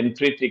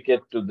entry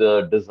ticket to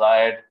the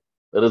desired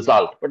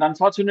result. But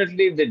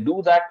unfortunately, they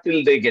do that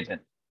till they get in.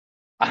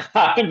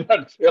 I'm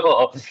not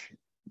sure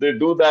they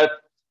do that.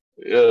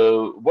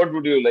 What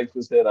would you like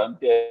to say,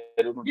 Ramki?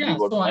 I don't know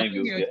what my Yeah, so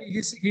views I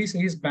here.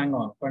 think he's bang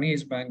on. Funny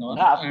is bang on,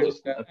 Ah, of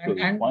course,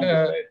 his point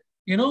is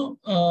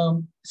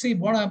right. see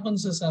what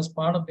happens is as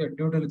part of their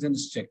due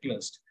diligence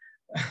checklist.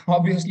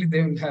 Obviously,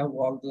 they will have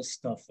all this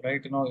stuff,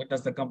 right?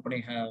 Does the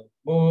company have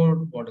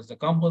board? What is the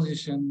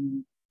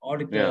composition? Yeah.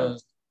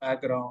 Auditors,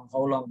 background,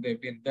 how long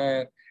they've been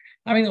there.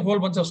 I mean, a whole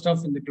bunch of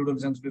stuff in the due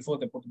diligence before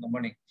they put in the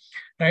money,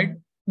 right?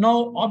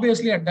 Now,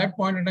 obviously, at that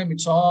point in time,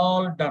 it's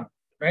all done,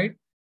 right?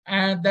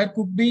 And there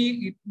could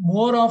be,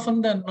 more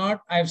often than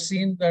not, I've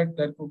seen that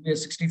there could be a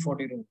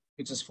 60-40 rule,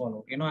 which is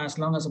followed. As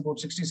long as about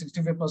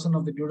 60-65%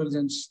 of the due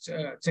diligence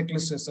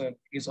checklist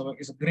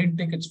is a green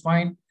tick, it's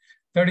fine.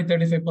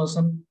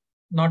 30-35%,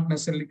 not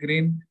necessarily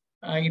green.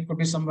 It could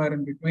be somewhere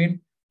in between.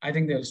 I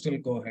think they'll still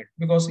go ahead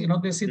because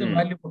they see the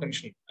value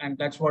potential, and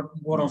that's what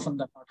more often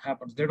than not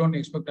happens. They don't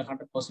expect a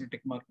 100%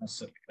 tick mark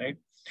necessarily, right?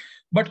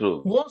 But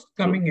post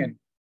coming in,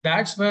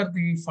 that's where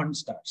the fun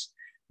starts.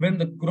 When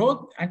the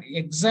growth, and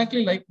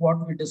exactly like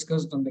what we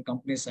discussed on the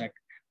Companies Act,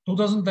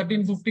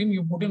 2013-15,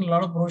 you put in a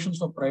lot of provisions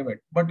for private.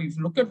 But if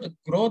you look at the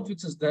growth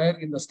which is there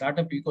in the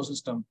startup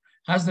ecosystem,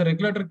 has the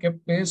regulator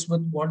kept pace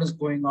with what is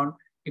going on?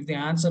 If the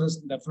answer is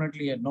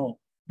definitely a no.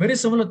 Very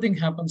similar thing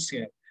happens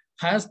here.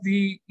 Has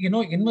the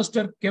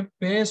investor kept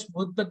pace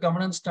with the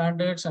governance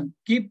standards and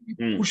keep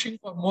pushing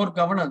for more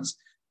governance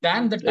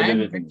than the time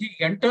when he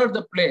entered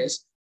the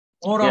place?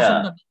 More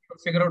often than you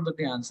figure out that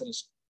the answer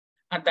is,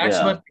 and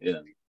that's where.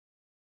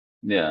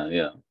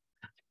 Yeah.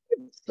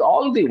 It's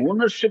all the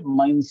ownership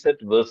mindset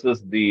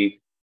versus the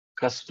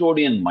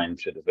custodian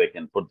mindset, if I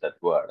can put that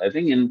word. I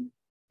think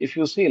if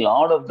you see a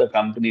lot of the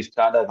companies,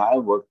 startup, I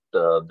worked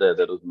there.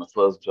 That was my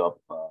first job.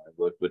 I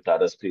worked with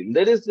Tata Steel.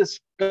 There is this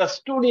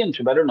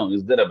custodianship. I don't know.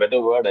 Is there a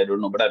better word? I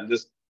don't know. But I'm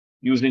just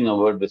using a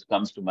word which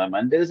comes to my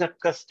mind. There is a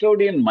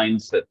custodian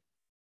mindset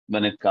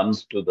when it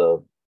comes to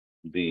the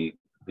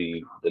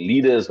the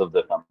leaders of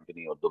the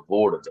company or the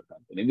board of the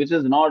company, which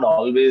is not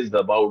always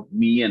about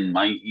me and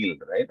my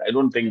yield, right? I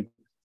don't think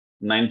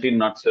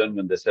 1907,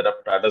 when they set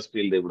up Tata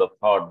Steel, they would have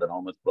thought that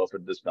how much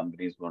profit this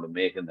company is going to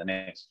make in the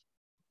next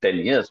 10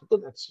 years,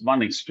 because that's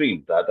one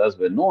extreme. Tatas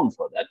were known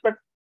for that. But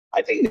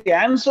I think the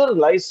answer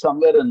lies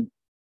somewhere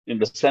in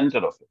the center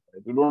of it.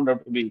 Right? You don't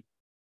have to be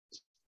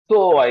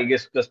so, I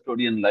guess,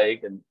 custodian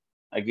like, and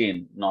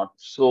again, not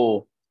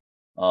so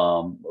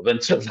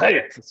venture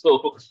like.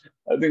 So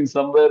I think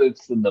somewhere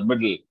it's in the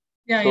middle.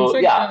 Yeah, in So,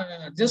 fact,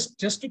 yeah.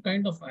 just to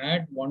kind of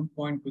add one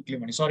point quickly,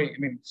 Mani. Sorry, I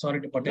mean,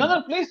 sorry to butt No, in.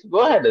 no, please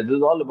go ahead. This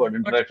is all about But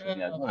interaction.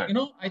 Yeah, go ahead.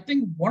 I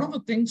think one of the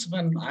things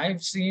when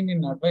I've seen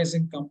in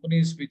advising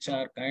companies which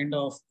are kind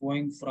of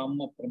going from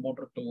a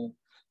promoter to,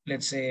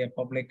 let's say, a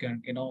public,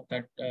 and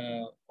that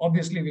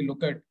obviously we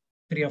look at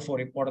three or four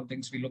important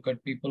things. We look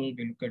at people,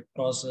 we look at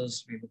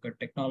process, we look at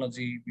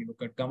technology, we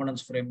look at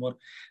governance framework.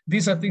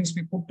 These are things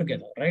we put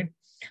together, right?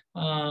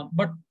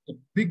 But the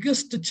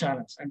biggest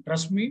challenge, and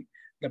trust me,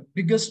 the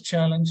biggest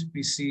challenge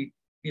we see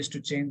is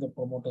to change the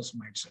promoter's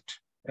mindset,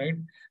 right?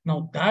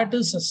 Now, that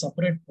is a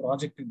separate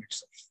project in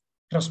itself.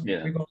 Trust me,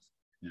 Yeah. because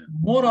Yeah.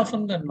 more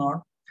often than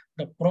not,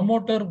 the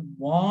promoter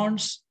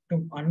wants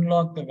to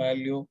unlock the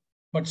value,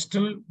 but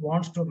still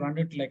wants to run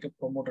it like a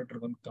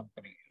promoter-driven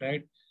company,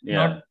 right? Yeah.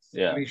 Not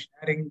Yeah.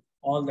 sharing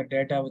all the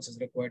data which is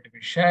required to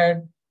be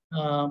shared.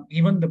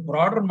 Even the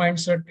broader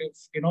mindset, if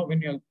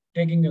when you're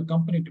taking your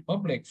company to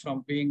public from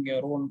being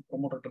your own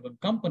promoter-driven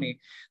company,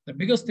 the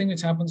biggest thing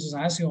which happens is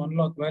as you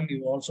unlock value,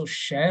 you also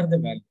share the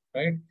value,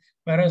 right?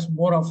 Whereas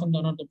more often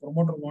than not, the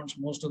promoter wants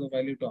most of the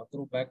value to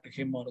accrue back to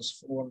him or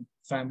his own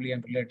family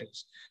and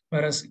relatives.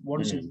 Whereas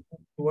once you move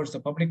towards the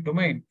public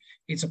domain,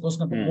 it's a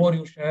question of the more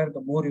you share,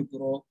 the more you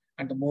grow,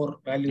 and the more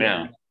value you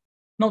unlock.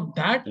 Now,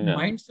 that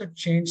mindset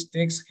change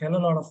takes hell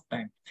a lot of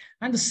time.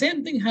 And the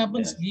same thing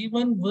happens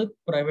even with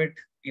private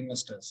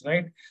investors,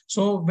 right?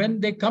 So when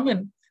they come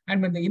in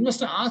and when the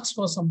investor asks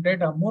for some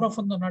data, more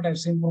often than not, I've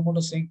seen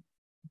promoters saying,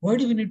 why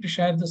do we need to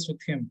share this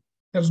with him?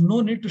 There's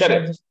no need to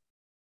share this.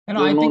 And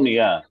I think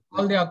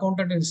all the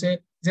accountant will say,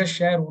 just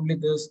share only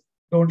this,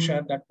 don't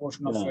share that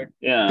portion of it.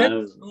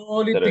 Then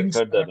slowly things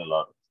start,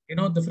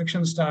 the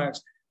friction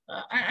starts.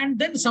 And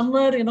then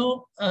somewhere,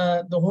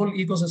 the whole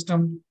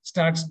ecosystem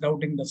starts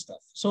doubting the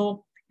stuff.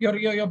 So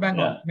you're bang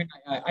on. I mean,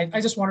 I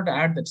just wanted to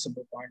add that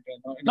simple point.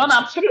 No,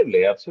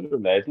 absolutely,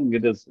 absolutely. I think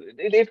it is.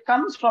 It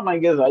comes from, I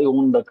guess, I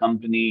own the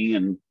company,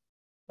 and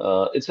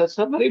it's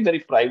a very, very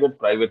private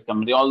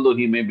company. Although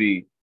he may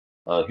be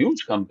a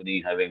huge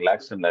company having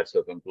lakhs and lakhs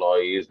of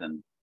employees,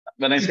 and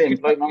when I say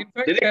employee,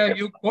 not in fact,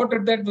 you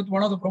quoted that with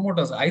one of the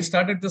promoters. I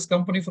started this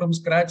company from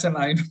scratch, and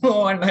I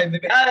know, and I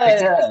did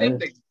the same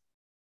thing.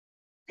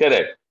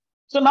 Correct.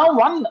 So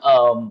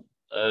now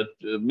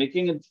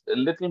making it a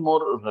little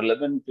more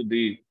relevant to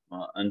the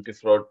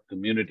anti-fraud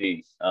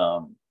community,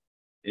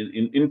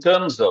 in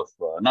terms of,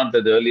 not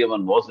that the earlier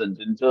one wasn't,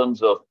 in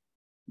terms of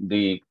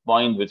the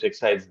point which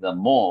excites them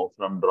more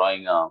from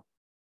drawing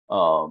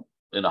how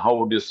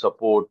would you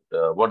support,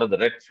 what are the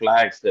red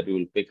flags that you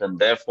will pick, and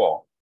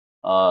therefore,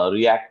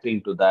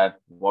 reacting to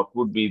that, what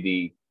would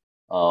be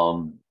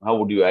how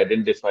would you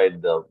identify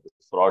the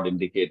fraud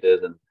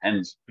indicators and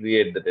hence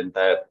create that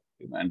entire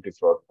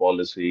anti-fraud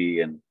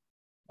policy and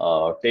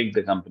take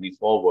the company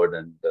forward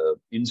and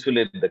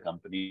insulate the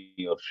company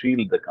or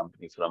shield the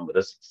company from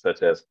risks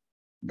such as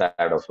that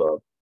of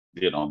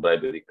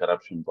bribery,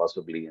 corruption,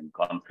 possibly, and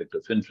conflict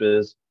of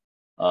interest,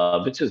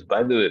 which is,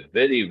 by the way,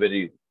 very,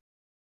 very.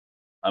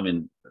 I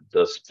mean,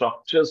 the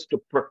structures to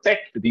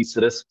protect these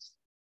risks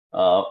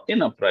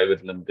in a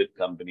private limited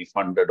company,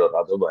 funded or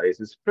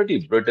otherwise, is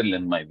pretty brittle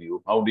in my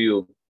view. How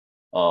do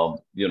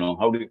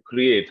how do you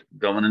create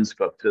governance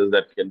structures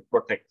that can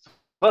protect?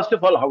 First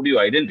of all, how do you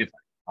identify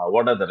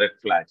what are the red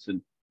flags?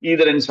 And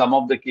either in some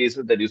of the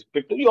cases that you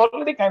picked, you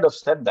already kind of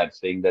said that,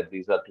 saying that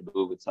these are to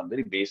do with some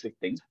very basic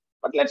things.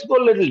 But let's go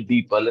a little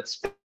deeper. Let's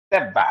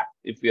step back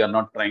if we are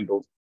not trying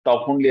to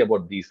talk only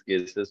about these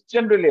cases,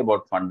 generally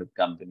about funded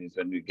companies.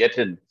 When we get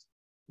in,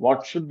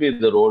 what should be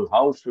the role?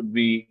 How should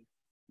we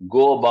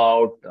go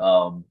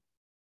about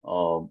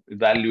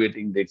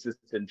evaluating the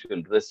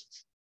existential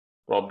risks,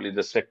 probably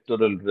the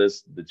sectoral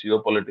risks, the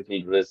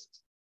geopolitical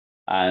risks,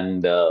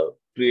 and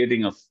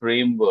creating a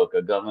framework,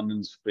 a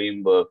governance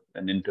framework,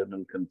 an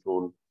internal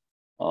control,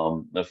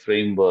 a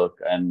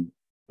framework, and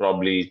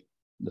probably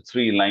the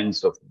three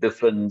lines of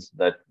defense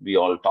that we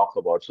all talk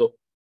about. So,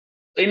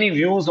 any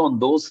views on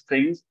those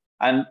things,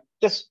 and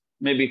just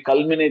maybe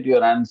culminate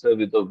your answer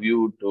with a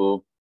view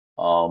to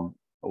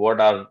what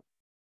are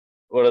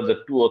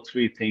the two or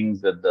three things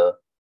that the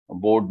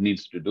board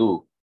needs to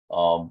do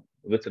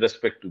with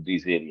respect to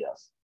these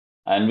areas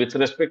and with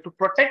respect to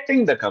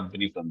protecting the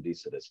company from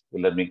these risks.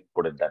 Well, let me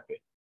put it that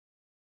way.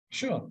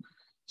 Sure.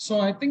 So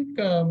I think,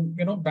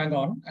 bang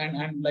on.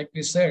 And like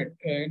we said,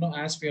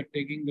 as we are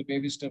taking the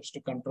baby steps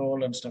to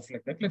control and stuff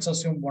like that, let's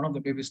assume one of the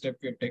baby steps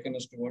we have taken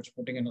is towards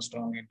putting in a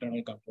strong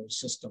internal control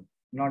system,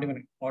 not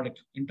even audit,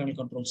 internal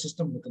control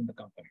system within the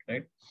company,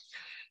 right?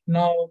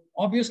 Now,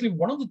 obviously,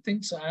 one of the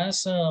things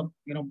as a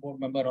board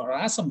member or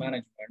as a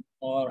management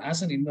or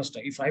as an investor,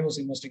 if I was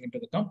investing into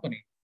the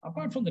company,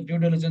 apart from the due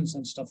diligence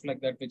and stuff like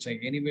that, which I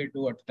anyway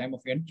do at the time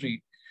of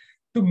entry,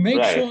 to make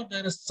Right. sure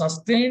there is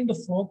sustained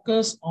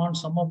focus on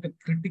some of the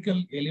critical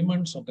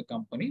elements of the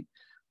company,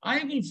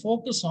 I will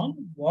focus on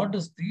what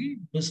is the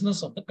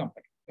business of the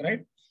company,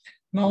 right?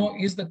 Now,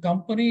 is the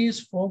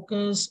company's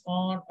focus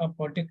on a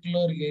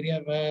particular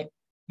area where,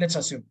 let's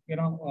assume,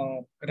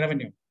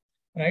 revenue,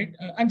 right?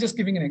 I'm just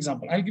giving an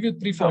example. I'll give you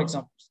three, four Sure.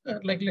 examples.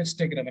 Like, let's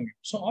take revenue.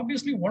 So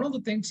obviously, one of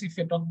the things, if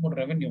you're talking about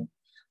revenue,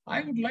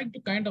 I would like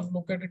to kind of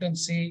look at it and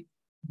see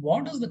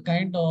what is the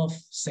kind of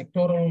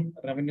sectoral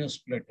revenue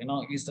split.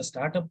 Is the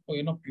startup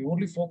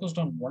purely focused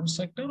on one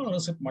sector, or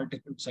is it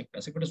multiple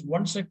sectors? If it is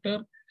one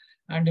sector,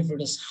 and if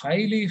it is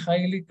highly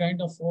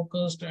kind of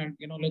focused, and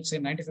let's say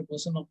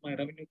 95% of my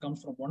revenue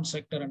comes from one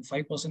sector and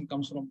 5%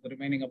 comes from the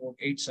remaining about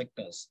 8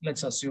 sectors,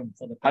 let's assume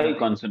for the time High being,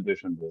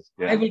 concentration risk.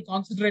 I Yeah. will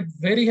concentrate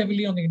very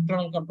heavily on the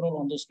internal control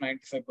on those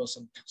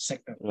 95%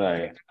 sector.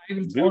 Right. And I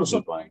will also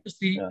Beautiful try point. to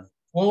see Yeah.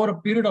 over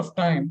a period of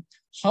time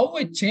how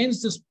I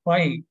change this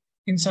pie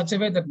in such a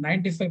way that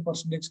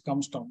 95%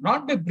 comes down.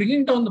 Not by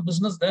bringing down the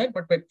business there,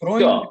 but by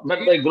growing the Sure. But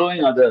pie. by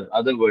growing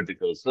other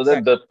verticals so that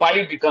Exactly. the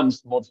pie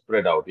becomes more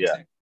spread out. Yeah.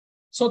 Exactly.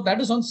 So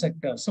that is on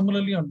sector.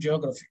 Similarly, on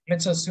geography,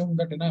 let's assume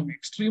that I'm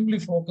extremely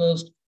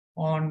focused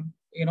on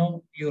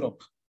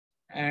Europe,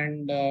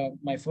 and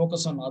my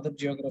focus on other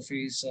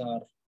geographies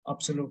are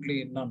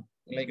absolutely none.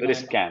 Like Very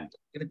I'm not scant.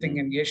 anything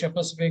in Asia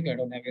Pacific. I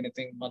don't have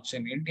anything much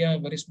in India.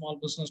 Very small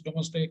business,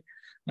 domestic.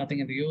 Nothing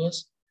in the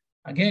US.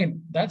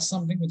 Again, that's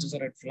something which is a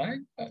red flag.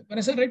 When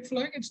I say red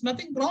flag, it's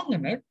nothing wrong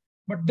in it.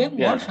 But then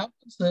what Yeah.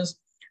 happens is,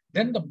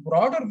 then the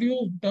broader view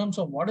in terms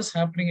of what is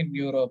happening in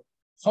Europe,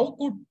 how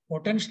could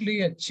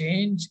potentially a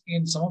change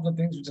in some of the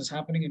things which is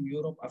happening in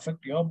Europe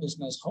affect your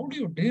business? How do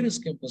you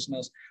de-risk your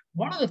business?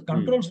 What are the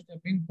controls which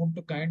are being put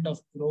to kind of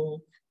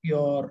grow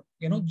your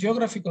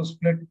geographical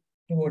split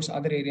towards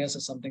other areas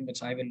is something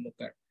which I will look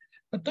at.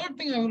 The third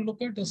thing I will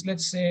look at is,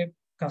 let's say,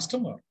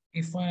 customer.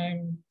 If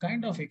I'm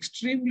kind of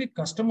extremely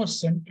customer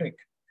centric,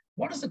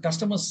 what is the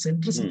customer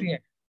centricity?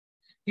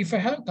 If I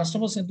have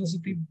customer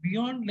centricity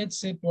beyond, let's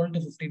say, 12 to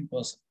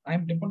 15%,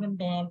 I'm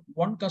dependent on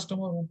one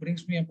customer who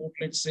brings me about,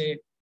 let's say,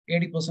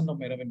 80% of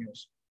my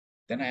revenues,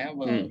 then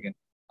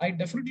I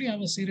definitely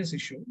have a serious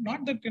issue.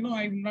 Not that,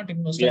 I will not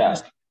invest, I will Yeah.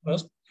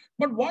 invest,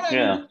 but what I will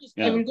Yeah. do is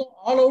I Yeah. will go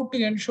all out to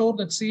ensure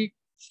that, see,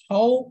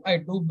 how I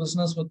do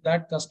business with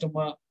that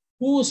customer,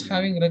 who's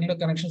having regular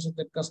connections with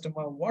that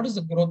customer, what is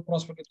the growth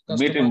prospect of the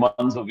Meet customer, him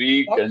once a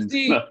week what is and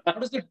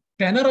the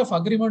tenor of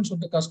agreements with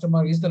the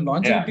customer, is the yeah.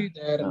 longevity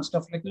there Yeah. and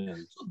stuff like that. Yeah.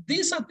 So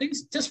these are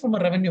things just from a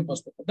revenue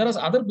perspective. There are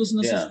other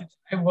businesses Yeah. which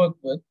I work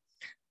with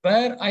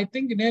where I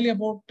think nearly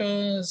about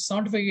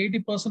 75,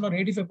 80% or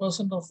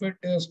 85% of it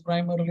is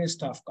primarily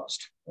staff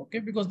cost. Okay,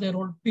 because they're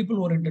all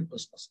people-oriented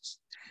businesses.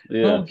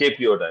 Yeah. Now,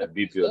 KPO type,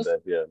 BPO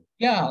type. Yeah.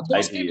 yeah,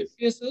 those kind of ITS.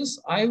 cases,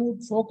 I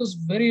would focus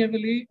very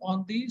heavily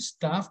on the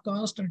staff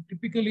cost, and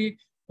typically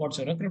what's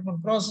your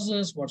recruitment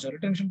processes, what's your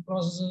retention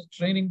processes,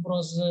 training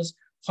processes,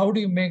 how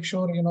do you make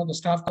sure the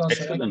staff costs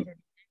are Excellent. accurate,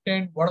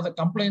 maintained, what are the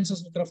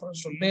compliances with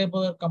reference to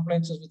labor,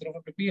 compliances with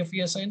reference to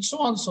PFESI, and so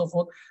on and so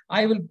forth.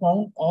 I will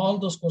pound all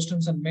those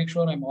questions and make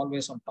sure I'm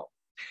always on top.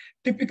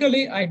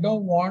 Typically, I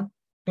don't want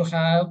to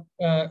have,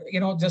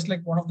 just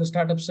like one of the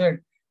startups said,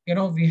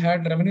 we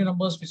had revenue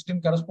numbers which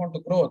didn't correspond to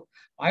growth.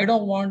 I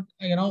don't want,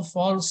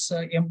 false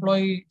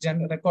employee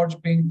records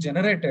being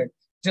generated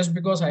just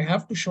because I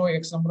have to show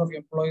X number of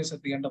employees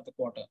at the end of the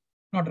quarter.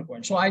 Not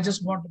required. So I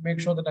just want to make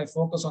sure that I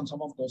focus on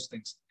some of those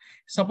things.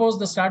 Suppose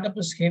the startup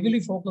is heavily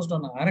focused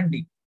on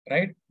R&D,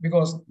 right?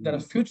 Because there are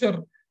future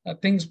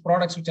things,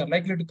 products which are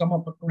likely to come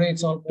up. But today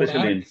it's all about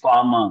Especially in R&D.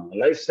 pharma,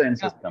 life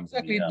sciences Yeah, company.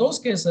 exactly. In Yeah. those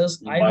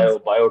cases, I will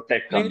Biotech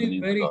very, companies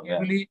and very all. Yeah.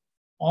 heavily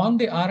on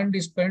the R&D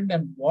spend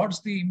and what's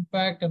the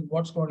impact and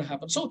what's going to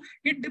happen. So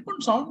it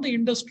depends on the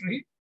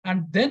industry.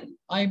 And then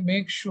I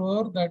make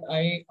sure that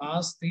I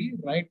ask the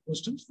right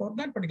questions for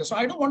that particular. So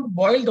I don't want to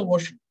boil the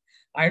ocean.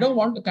 I don't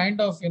want to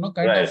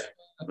Right.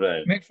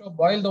 Right. make sure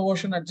boil the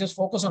ocean and just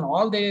focus on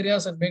all the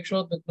areas and make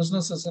sure that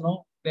businesses,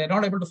 they're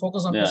not able to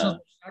focus on business, Yeah.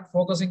 but start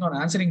focusing on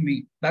answering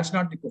me. That's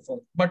not the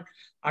goal. But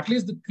at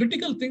least the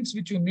critical things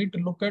which you need to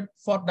look at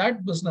for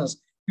that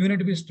business, you need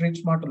to be street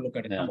smart to look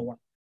at it. Yeah. Number one.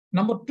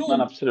 Number Man, two,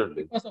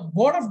 absolutely. as a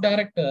board of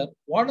director,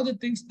 what are the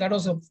things that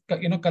was a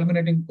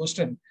culminating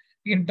question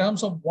in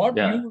terms of what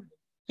Yeah. you.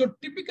 So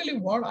typically,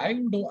 what I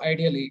will do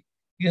ideally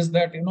is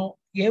that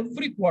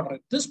every quarter,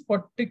 this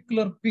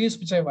particular piece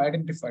which I've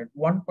identified,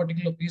 one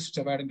particular piece which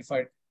I've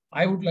identified,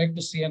 I would like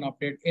to see an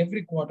update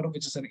every quarter,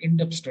 which is an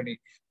in-depth study,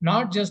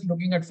 not just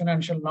looking at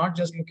financial, not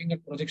just looking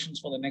at projections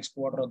for the next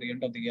quarter or the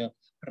end of the year.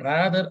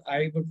 Rather,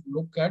 I would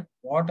look at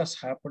what has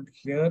happened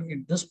here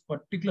in this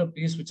particular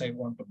piece, which I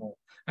want to know,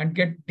 and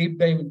get deep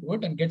dive into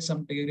it and get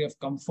some degree of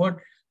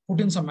comfort,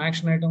 put in some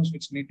action items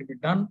which need to be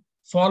done,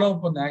 follow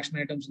up on the action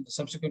items in the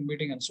subsequent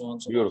meeting, and so on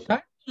and so forth.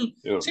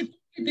 Beautiful. See,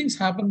 two things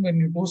happen when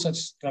you do such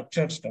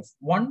structured stuff.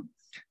 One,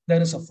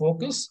 there is a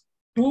focus.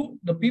 Two,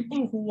 the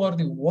people who are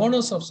the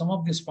owners of some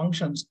of these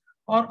functions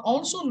are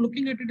also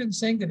looking at it and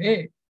saying that,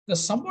 hey,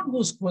 there's someone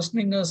who's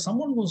questioning us,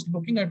 someone who's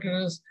looking at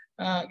us,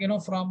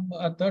 from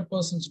a third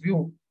person's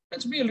view.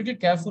 Let's be a little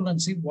careful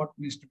and see what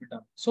needs to be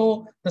done.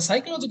 So the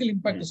psychological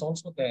impact is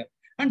also there.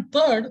 And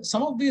third,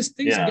 some of these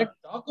things get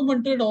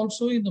documented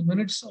also in the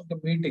minutes of the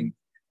meeting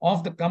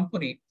of the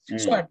company.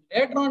 So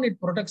later on, it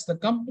protects the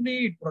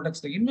company, it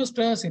protects the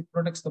investors, it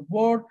protects the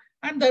board,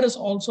 and there is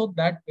also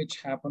that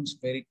which happens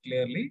very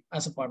clearly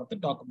as a part of the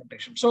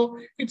documentation. So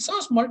it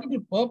serves multiple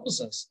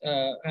purposes,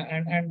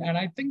 and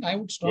I think I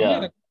would strongly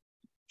recommend.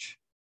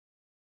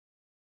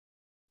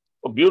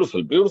 Oh,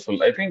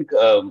 beautiful. I think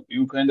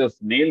you kind of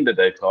nailed it,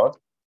 I thought.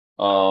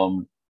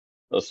 Um,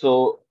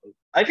 so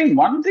I think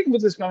one thing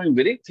which is coming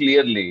very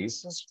clearly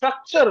is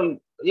structure.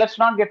 Let's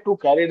not get too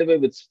carried away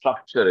with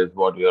structure, is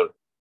what you're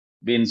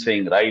been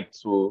saying, right?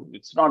 So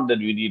it's not that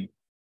we need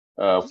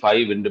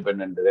 5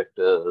 independent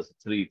directors,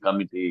 3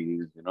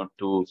 committees,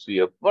 2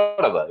 CFO,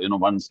 whatever,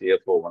 one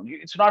CFO, one.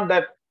 It's not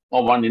that,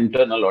 or one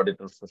internal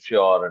auditor for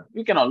sure.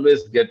 You can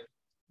always get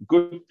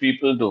good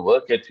people to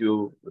work at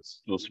you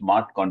through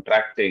smart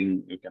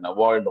contracting. You can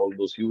avoid all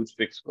those huge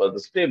fixed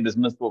costs. Stay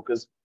business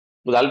focused.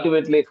 But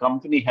ultimately, a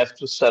company has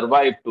to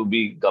survive to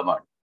be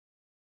governed.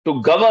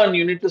 To govern,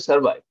 you need to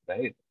survive,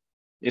 right?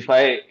 If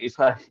I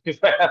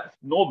have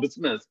no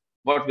business,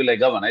 what will I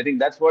govern? I think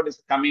that's what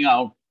is coming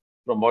out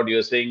from what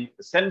you're saying.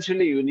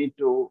 Essentially, you need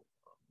to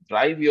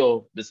drive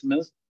your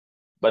business,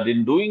 but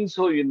in doing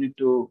so, you need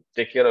to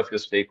take care of your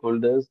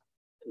stakeholders,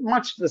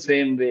 much the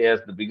same way as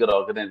the bigger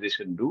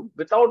organization do,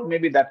 without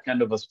maybe that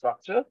kind of a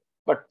structure,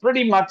 but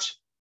pretty much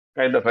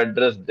kind of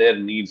address their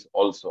needs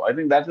also. I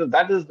think that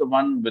is the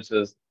one which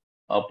is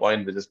a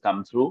point which has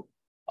come through.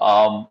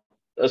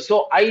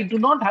 So I do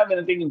not have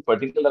anything in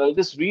particular. I'll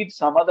just read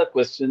some other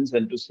questions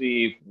and to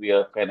see if we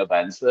are kind of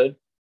answered.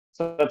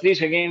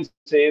 Satish again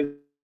says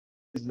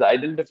the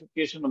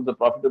identification of the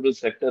profitable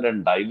sector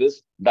and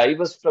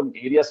divest from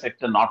area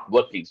sector not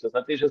working. So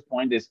Satish's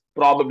point is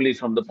probably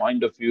from the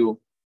point of view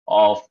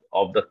of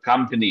the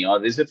company,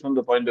 or is it from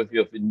the point of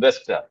view of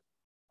investor?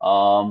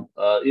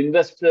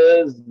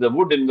 Investors, they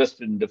would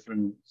invest in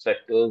different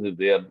sectors if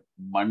they are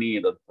money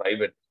in the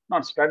private,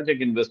 not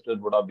strategic investors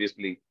would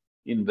obviously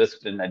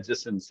invest in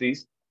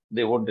adjacencies.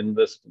 They won't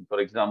invest, for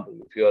example,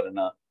 if you are in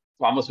a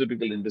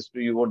pharmaceutical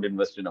industry, you won't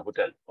invest in a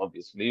hotel.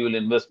 Obviously, you will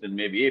invest in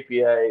maybe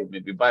API,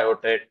 maybe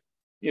biotech.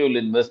 You will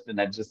invest in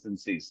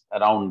adjacencies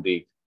around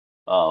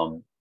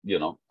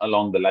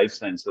along the life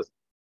sciences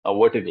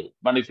vertical.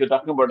 But if you're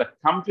talking about a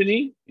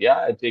company,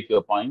 yeah, I take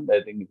your point.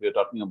 I think if you're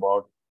talking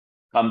about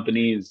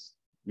companies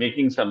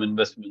making some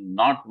investment,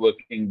 not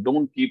working,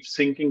 don't keep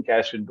sinking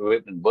cash into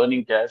it and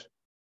burning cash.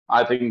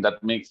 I think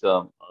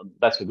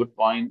that's a good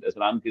point. As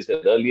Ramki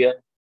said earlier,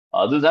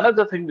 there's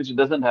another thing which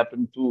doesn't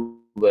happen too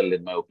well,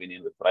 in my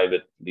opinion, with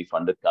privately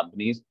funded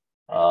companies.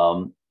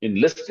 In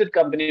listed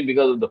company,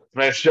 because of the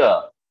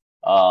pressure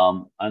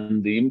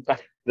and the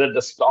impact that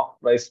the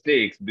stock price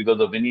takes because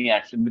of any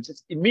action, which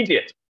is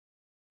immediate.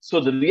 So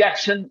the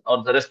reaction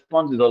or the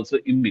response is also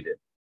immediate.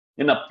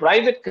 In a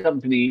private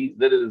company,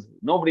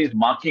 nobody is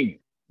marking you.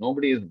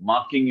 Nobody is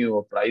marking you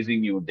or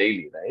pricing you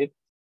daily, right?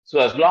 So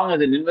as long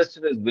as an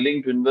investor is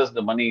willing to invest,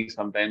 the money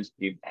sometimes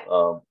keep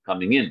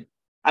coming in,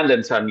 and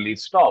then suddenly it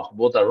stops.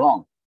 Both are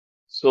wrong.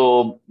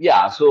 So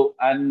yeah. So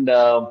and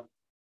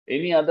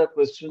any other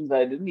questions?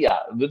 I didn't. Yeah,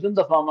 within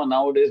the pharma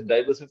nowadays,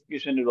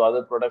 diversification into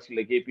other products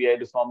like API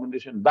to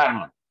formulation, bang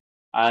on,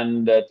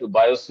 and to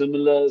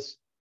biosimilars,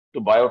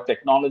 to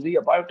biotechnology.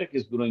 A biotech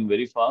is growing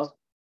very fast,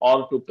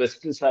 or to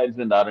pesticides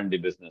and R&D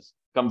business.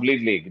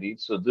 Completely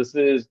agreed. So this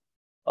is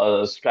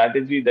a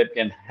strategy that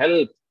can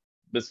help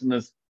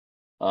business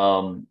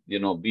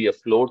be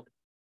afloat,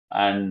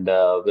 and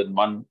when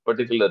one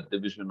particular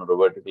division or a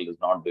vertical is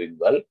not doing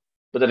well.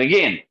 But then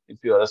again, if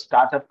you are a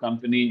startup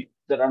company,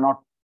 there are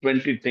not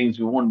 20 things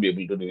you won't be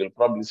able to do. You'll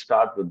probably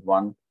start with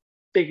one,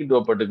 take it to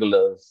a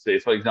particular, say,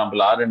 for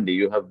example, R&D.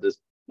 You have this,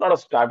 a lot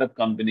of startup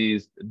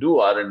companies do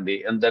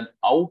R&D and then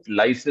out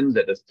license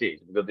at a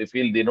stage because they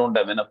feel they don't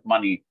have enough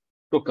money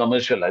to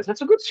commercialize.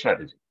 That's a good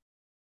strategy.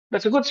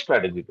 That's a good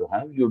strategy to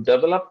have. You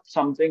develop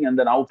something and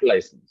then out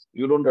license.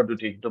 You don't have to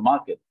take it to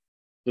market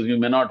because you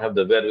may not have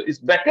the wherewithal. It's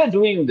better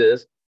doing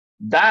this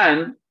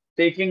than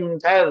taking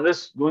entire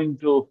risk going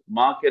to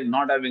market,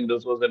 not having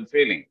resources and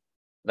failing,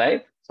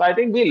 right? So I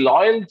think be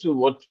loyal to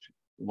what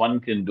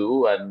one can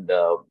do and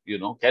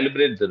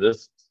calibrate the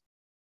risks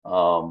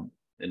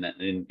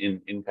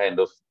in kind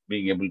of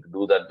being able to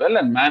do that well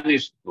and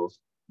manage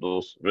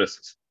those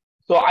risks.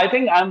 So I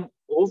think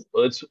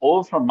it's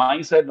over from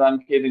my side,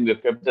 Ramki. I think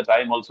we've kept the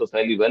time also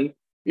fairly well.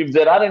 If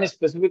there are any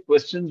specific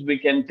questions we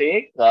can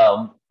take,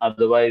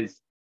 otherwise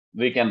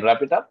we can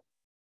wrap it up.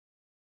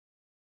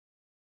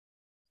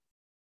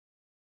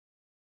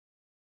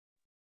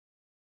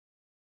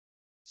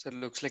 So it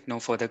looks like no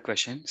further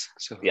questions.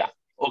 So Yeah.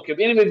 Okay.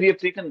 Anyway, we have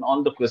taken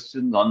all the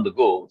questions on the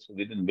go, so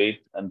we didn't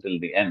wait until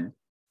the end.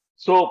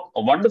 So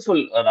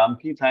wonderful,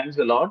 Ramki. Thanks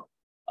a lot.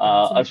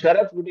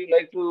 Absolutely.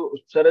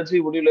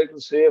 Sharatji, would you like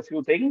to say a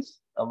few things,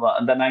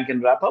 and then I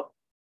can wrap up?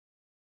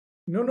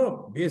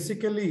 No.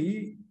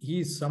 Basically,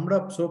 he summed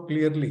up so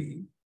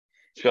clearly.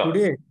 Sure.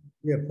 Today,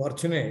 we are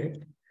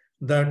fortunate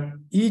that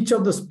each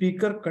of the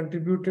speaker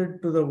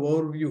contributed to the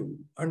overview,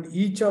 and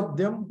each of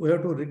them, we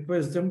have to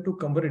request them to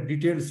come for a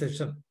detailed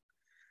session.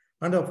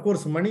 And of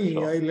course, Mani,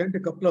 Sure. I learned a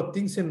couple of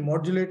things in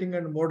modulating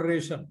and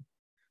moderation,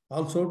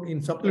 also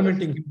in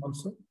supplementing him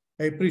also.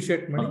 I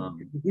appreciate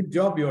Mani. Good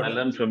job you have I done.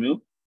 learned from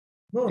you.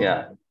 No,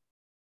 Yeah.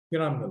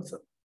 Phenomenal, sir.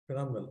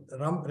 Phenomenal.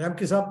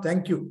 Ramki Saab,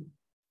 thank you.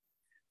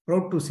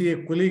 Proud to see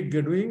a colleague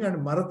doing,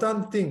 and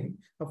marathon thing.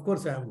 Of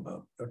course, I am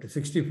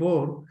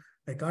 64.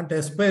 I can't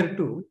aspire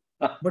to,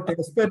 but I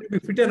aspire to be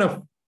fit enough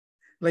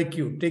like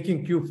you,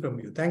 taking cue from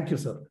you. Thank you,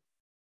 sir.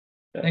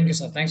 Thank you,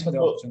 sir. Thanks for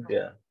the opportunity.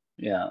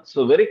 Yeah.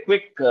 So very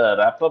quick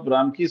wrap up,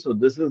 Ramki. So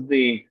this is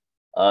the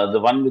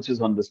one which is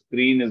on the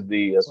screen is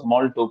the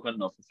small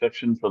token of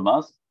affection from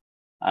us,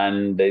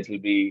 and it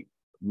will be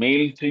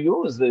mailed to you.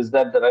 Is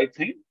that the right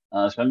thing,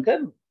 Shankar?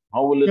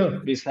 How will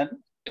it be sent?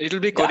 it'll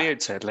be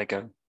couriered, sir, like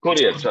a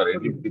Courier. Sorry,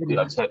 it will be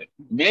courier. Sorry,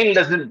 mail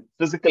doesn't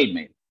physical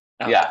mail.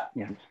 yeah.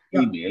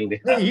 Email.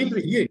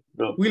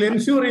 We'll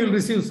ensure you'll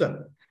receive,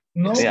 sir.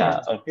 No.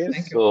 Okay.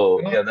 So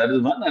that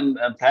is one.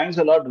 And thanks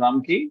a lot,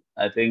 Ramki.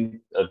 I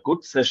think a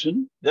good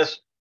session.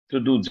 Just to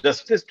do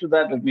justice to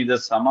that, let me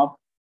just sum up.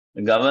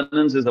 The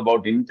governance is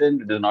about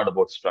intent. It is not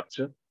about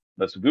structure.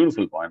 That's a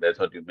beautiful point I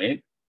thought you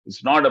made.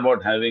 It's not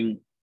about having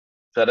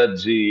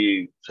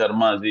Saratji,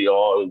 Sharmaji,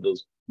 all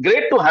those.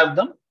 Great to have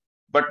them,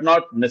 but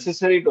not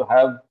necessary to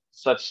have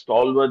such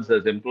stalwarts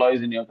as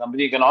employees in your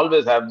company. You can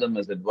always have them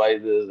as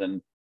advisors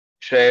and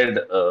shared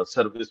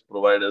service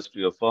providers to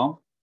your firm.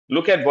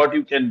 Look at what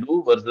you can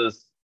do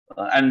versus,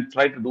 and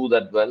try to do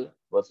that well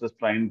versus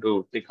trying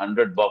to tick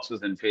 100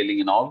 boxes and failing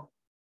in all,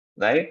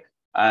 right?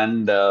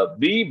 And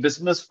be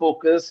business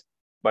focused,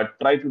 but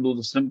try to do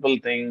the simple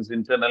things,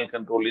 internal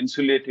control,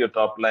 insulate your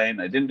top line,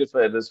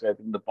 identify risk. I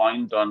think the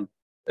point on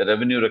the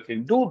revenue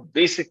recognition, do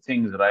basic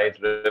things, right?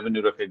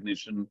 Revenue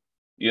recognition,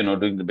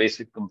 doing the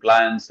basic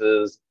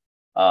compliances.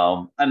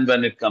 And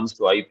when it comes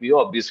to IPO,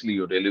 obviously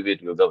you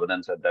elevate your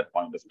governance at that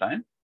point of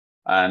time.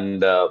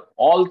 And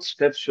all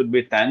steps should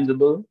be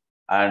tangible.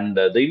 And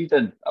the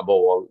intent above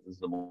all is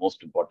the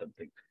most important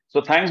thing. So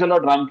thanks a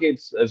lot, Ramki.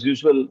 It's, as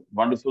usual,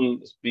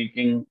 wonderful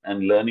speaking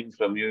and learning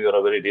from you. You're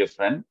a very dear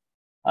friend.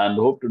 And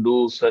hope to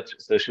do such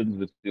sessions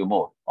with you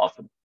more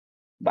often.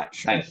 Bye.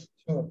 Sure. Thanks.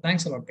 Sure.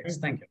 Thanks a lot, guys.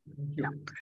 Thank you. Thank you.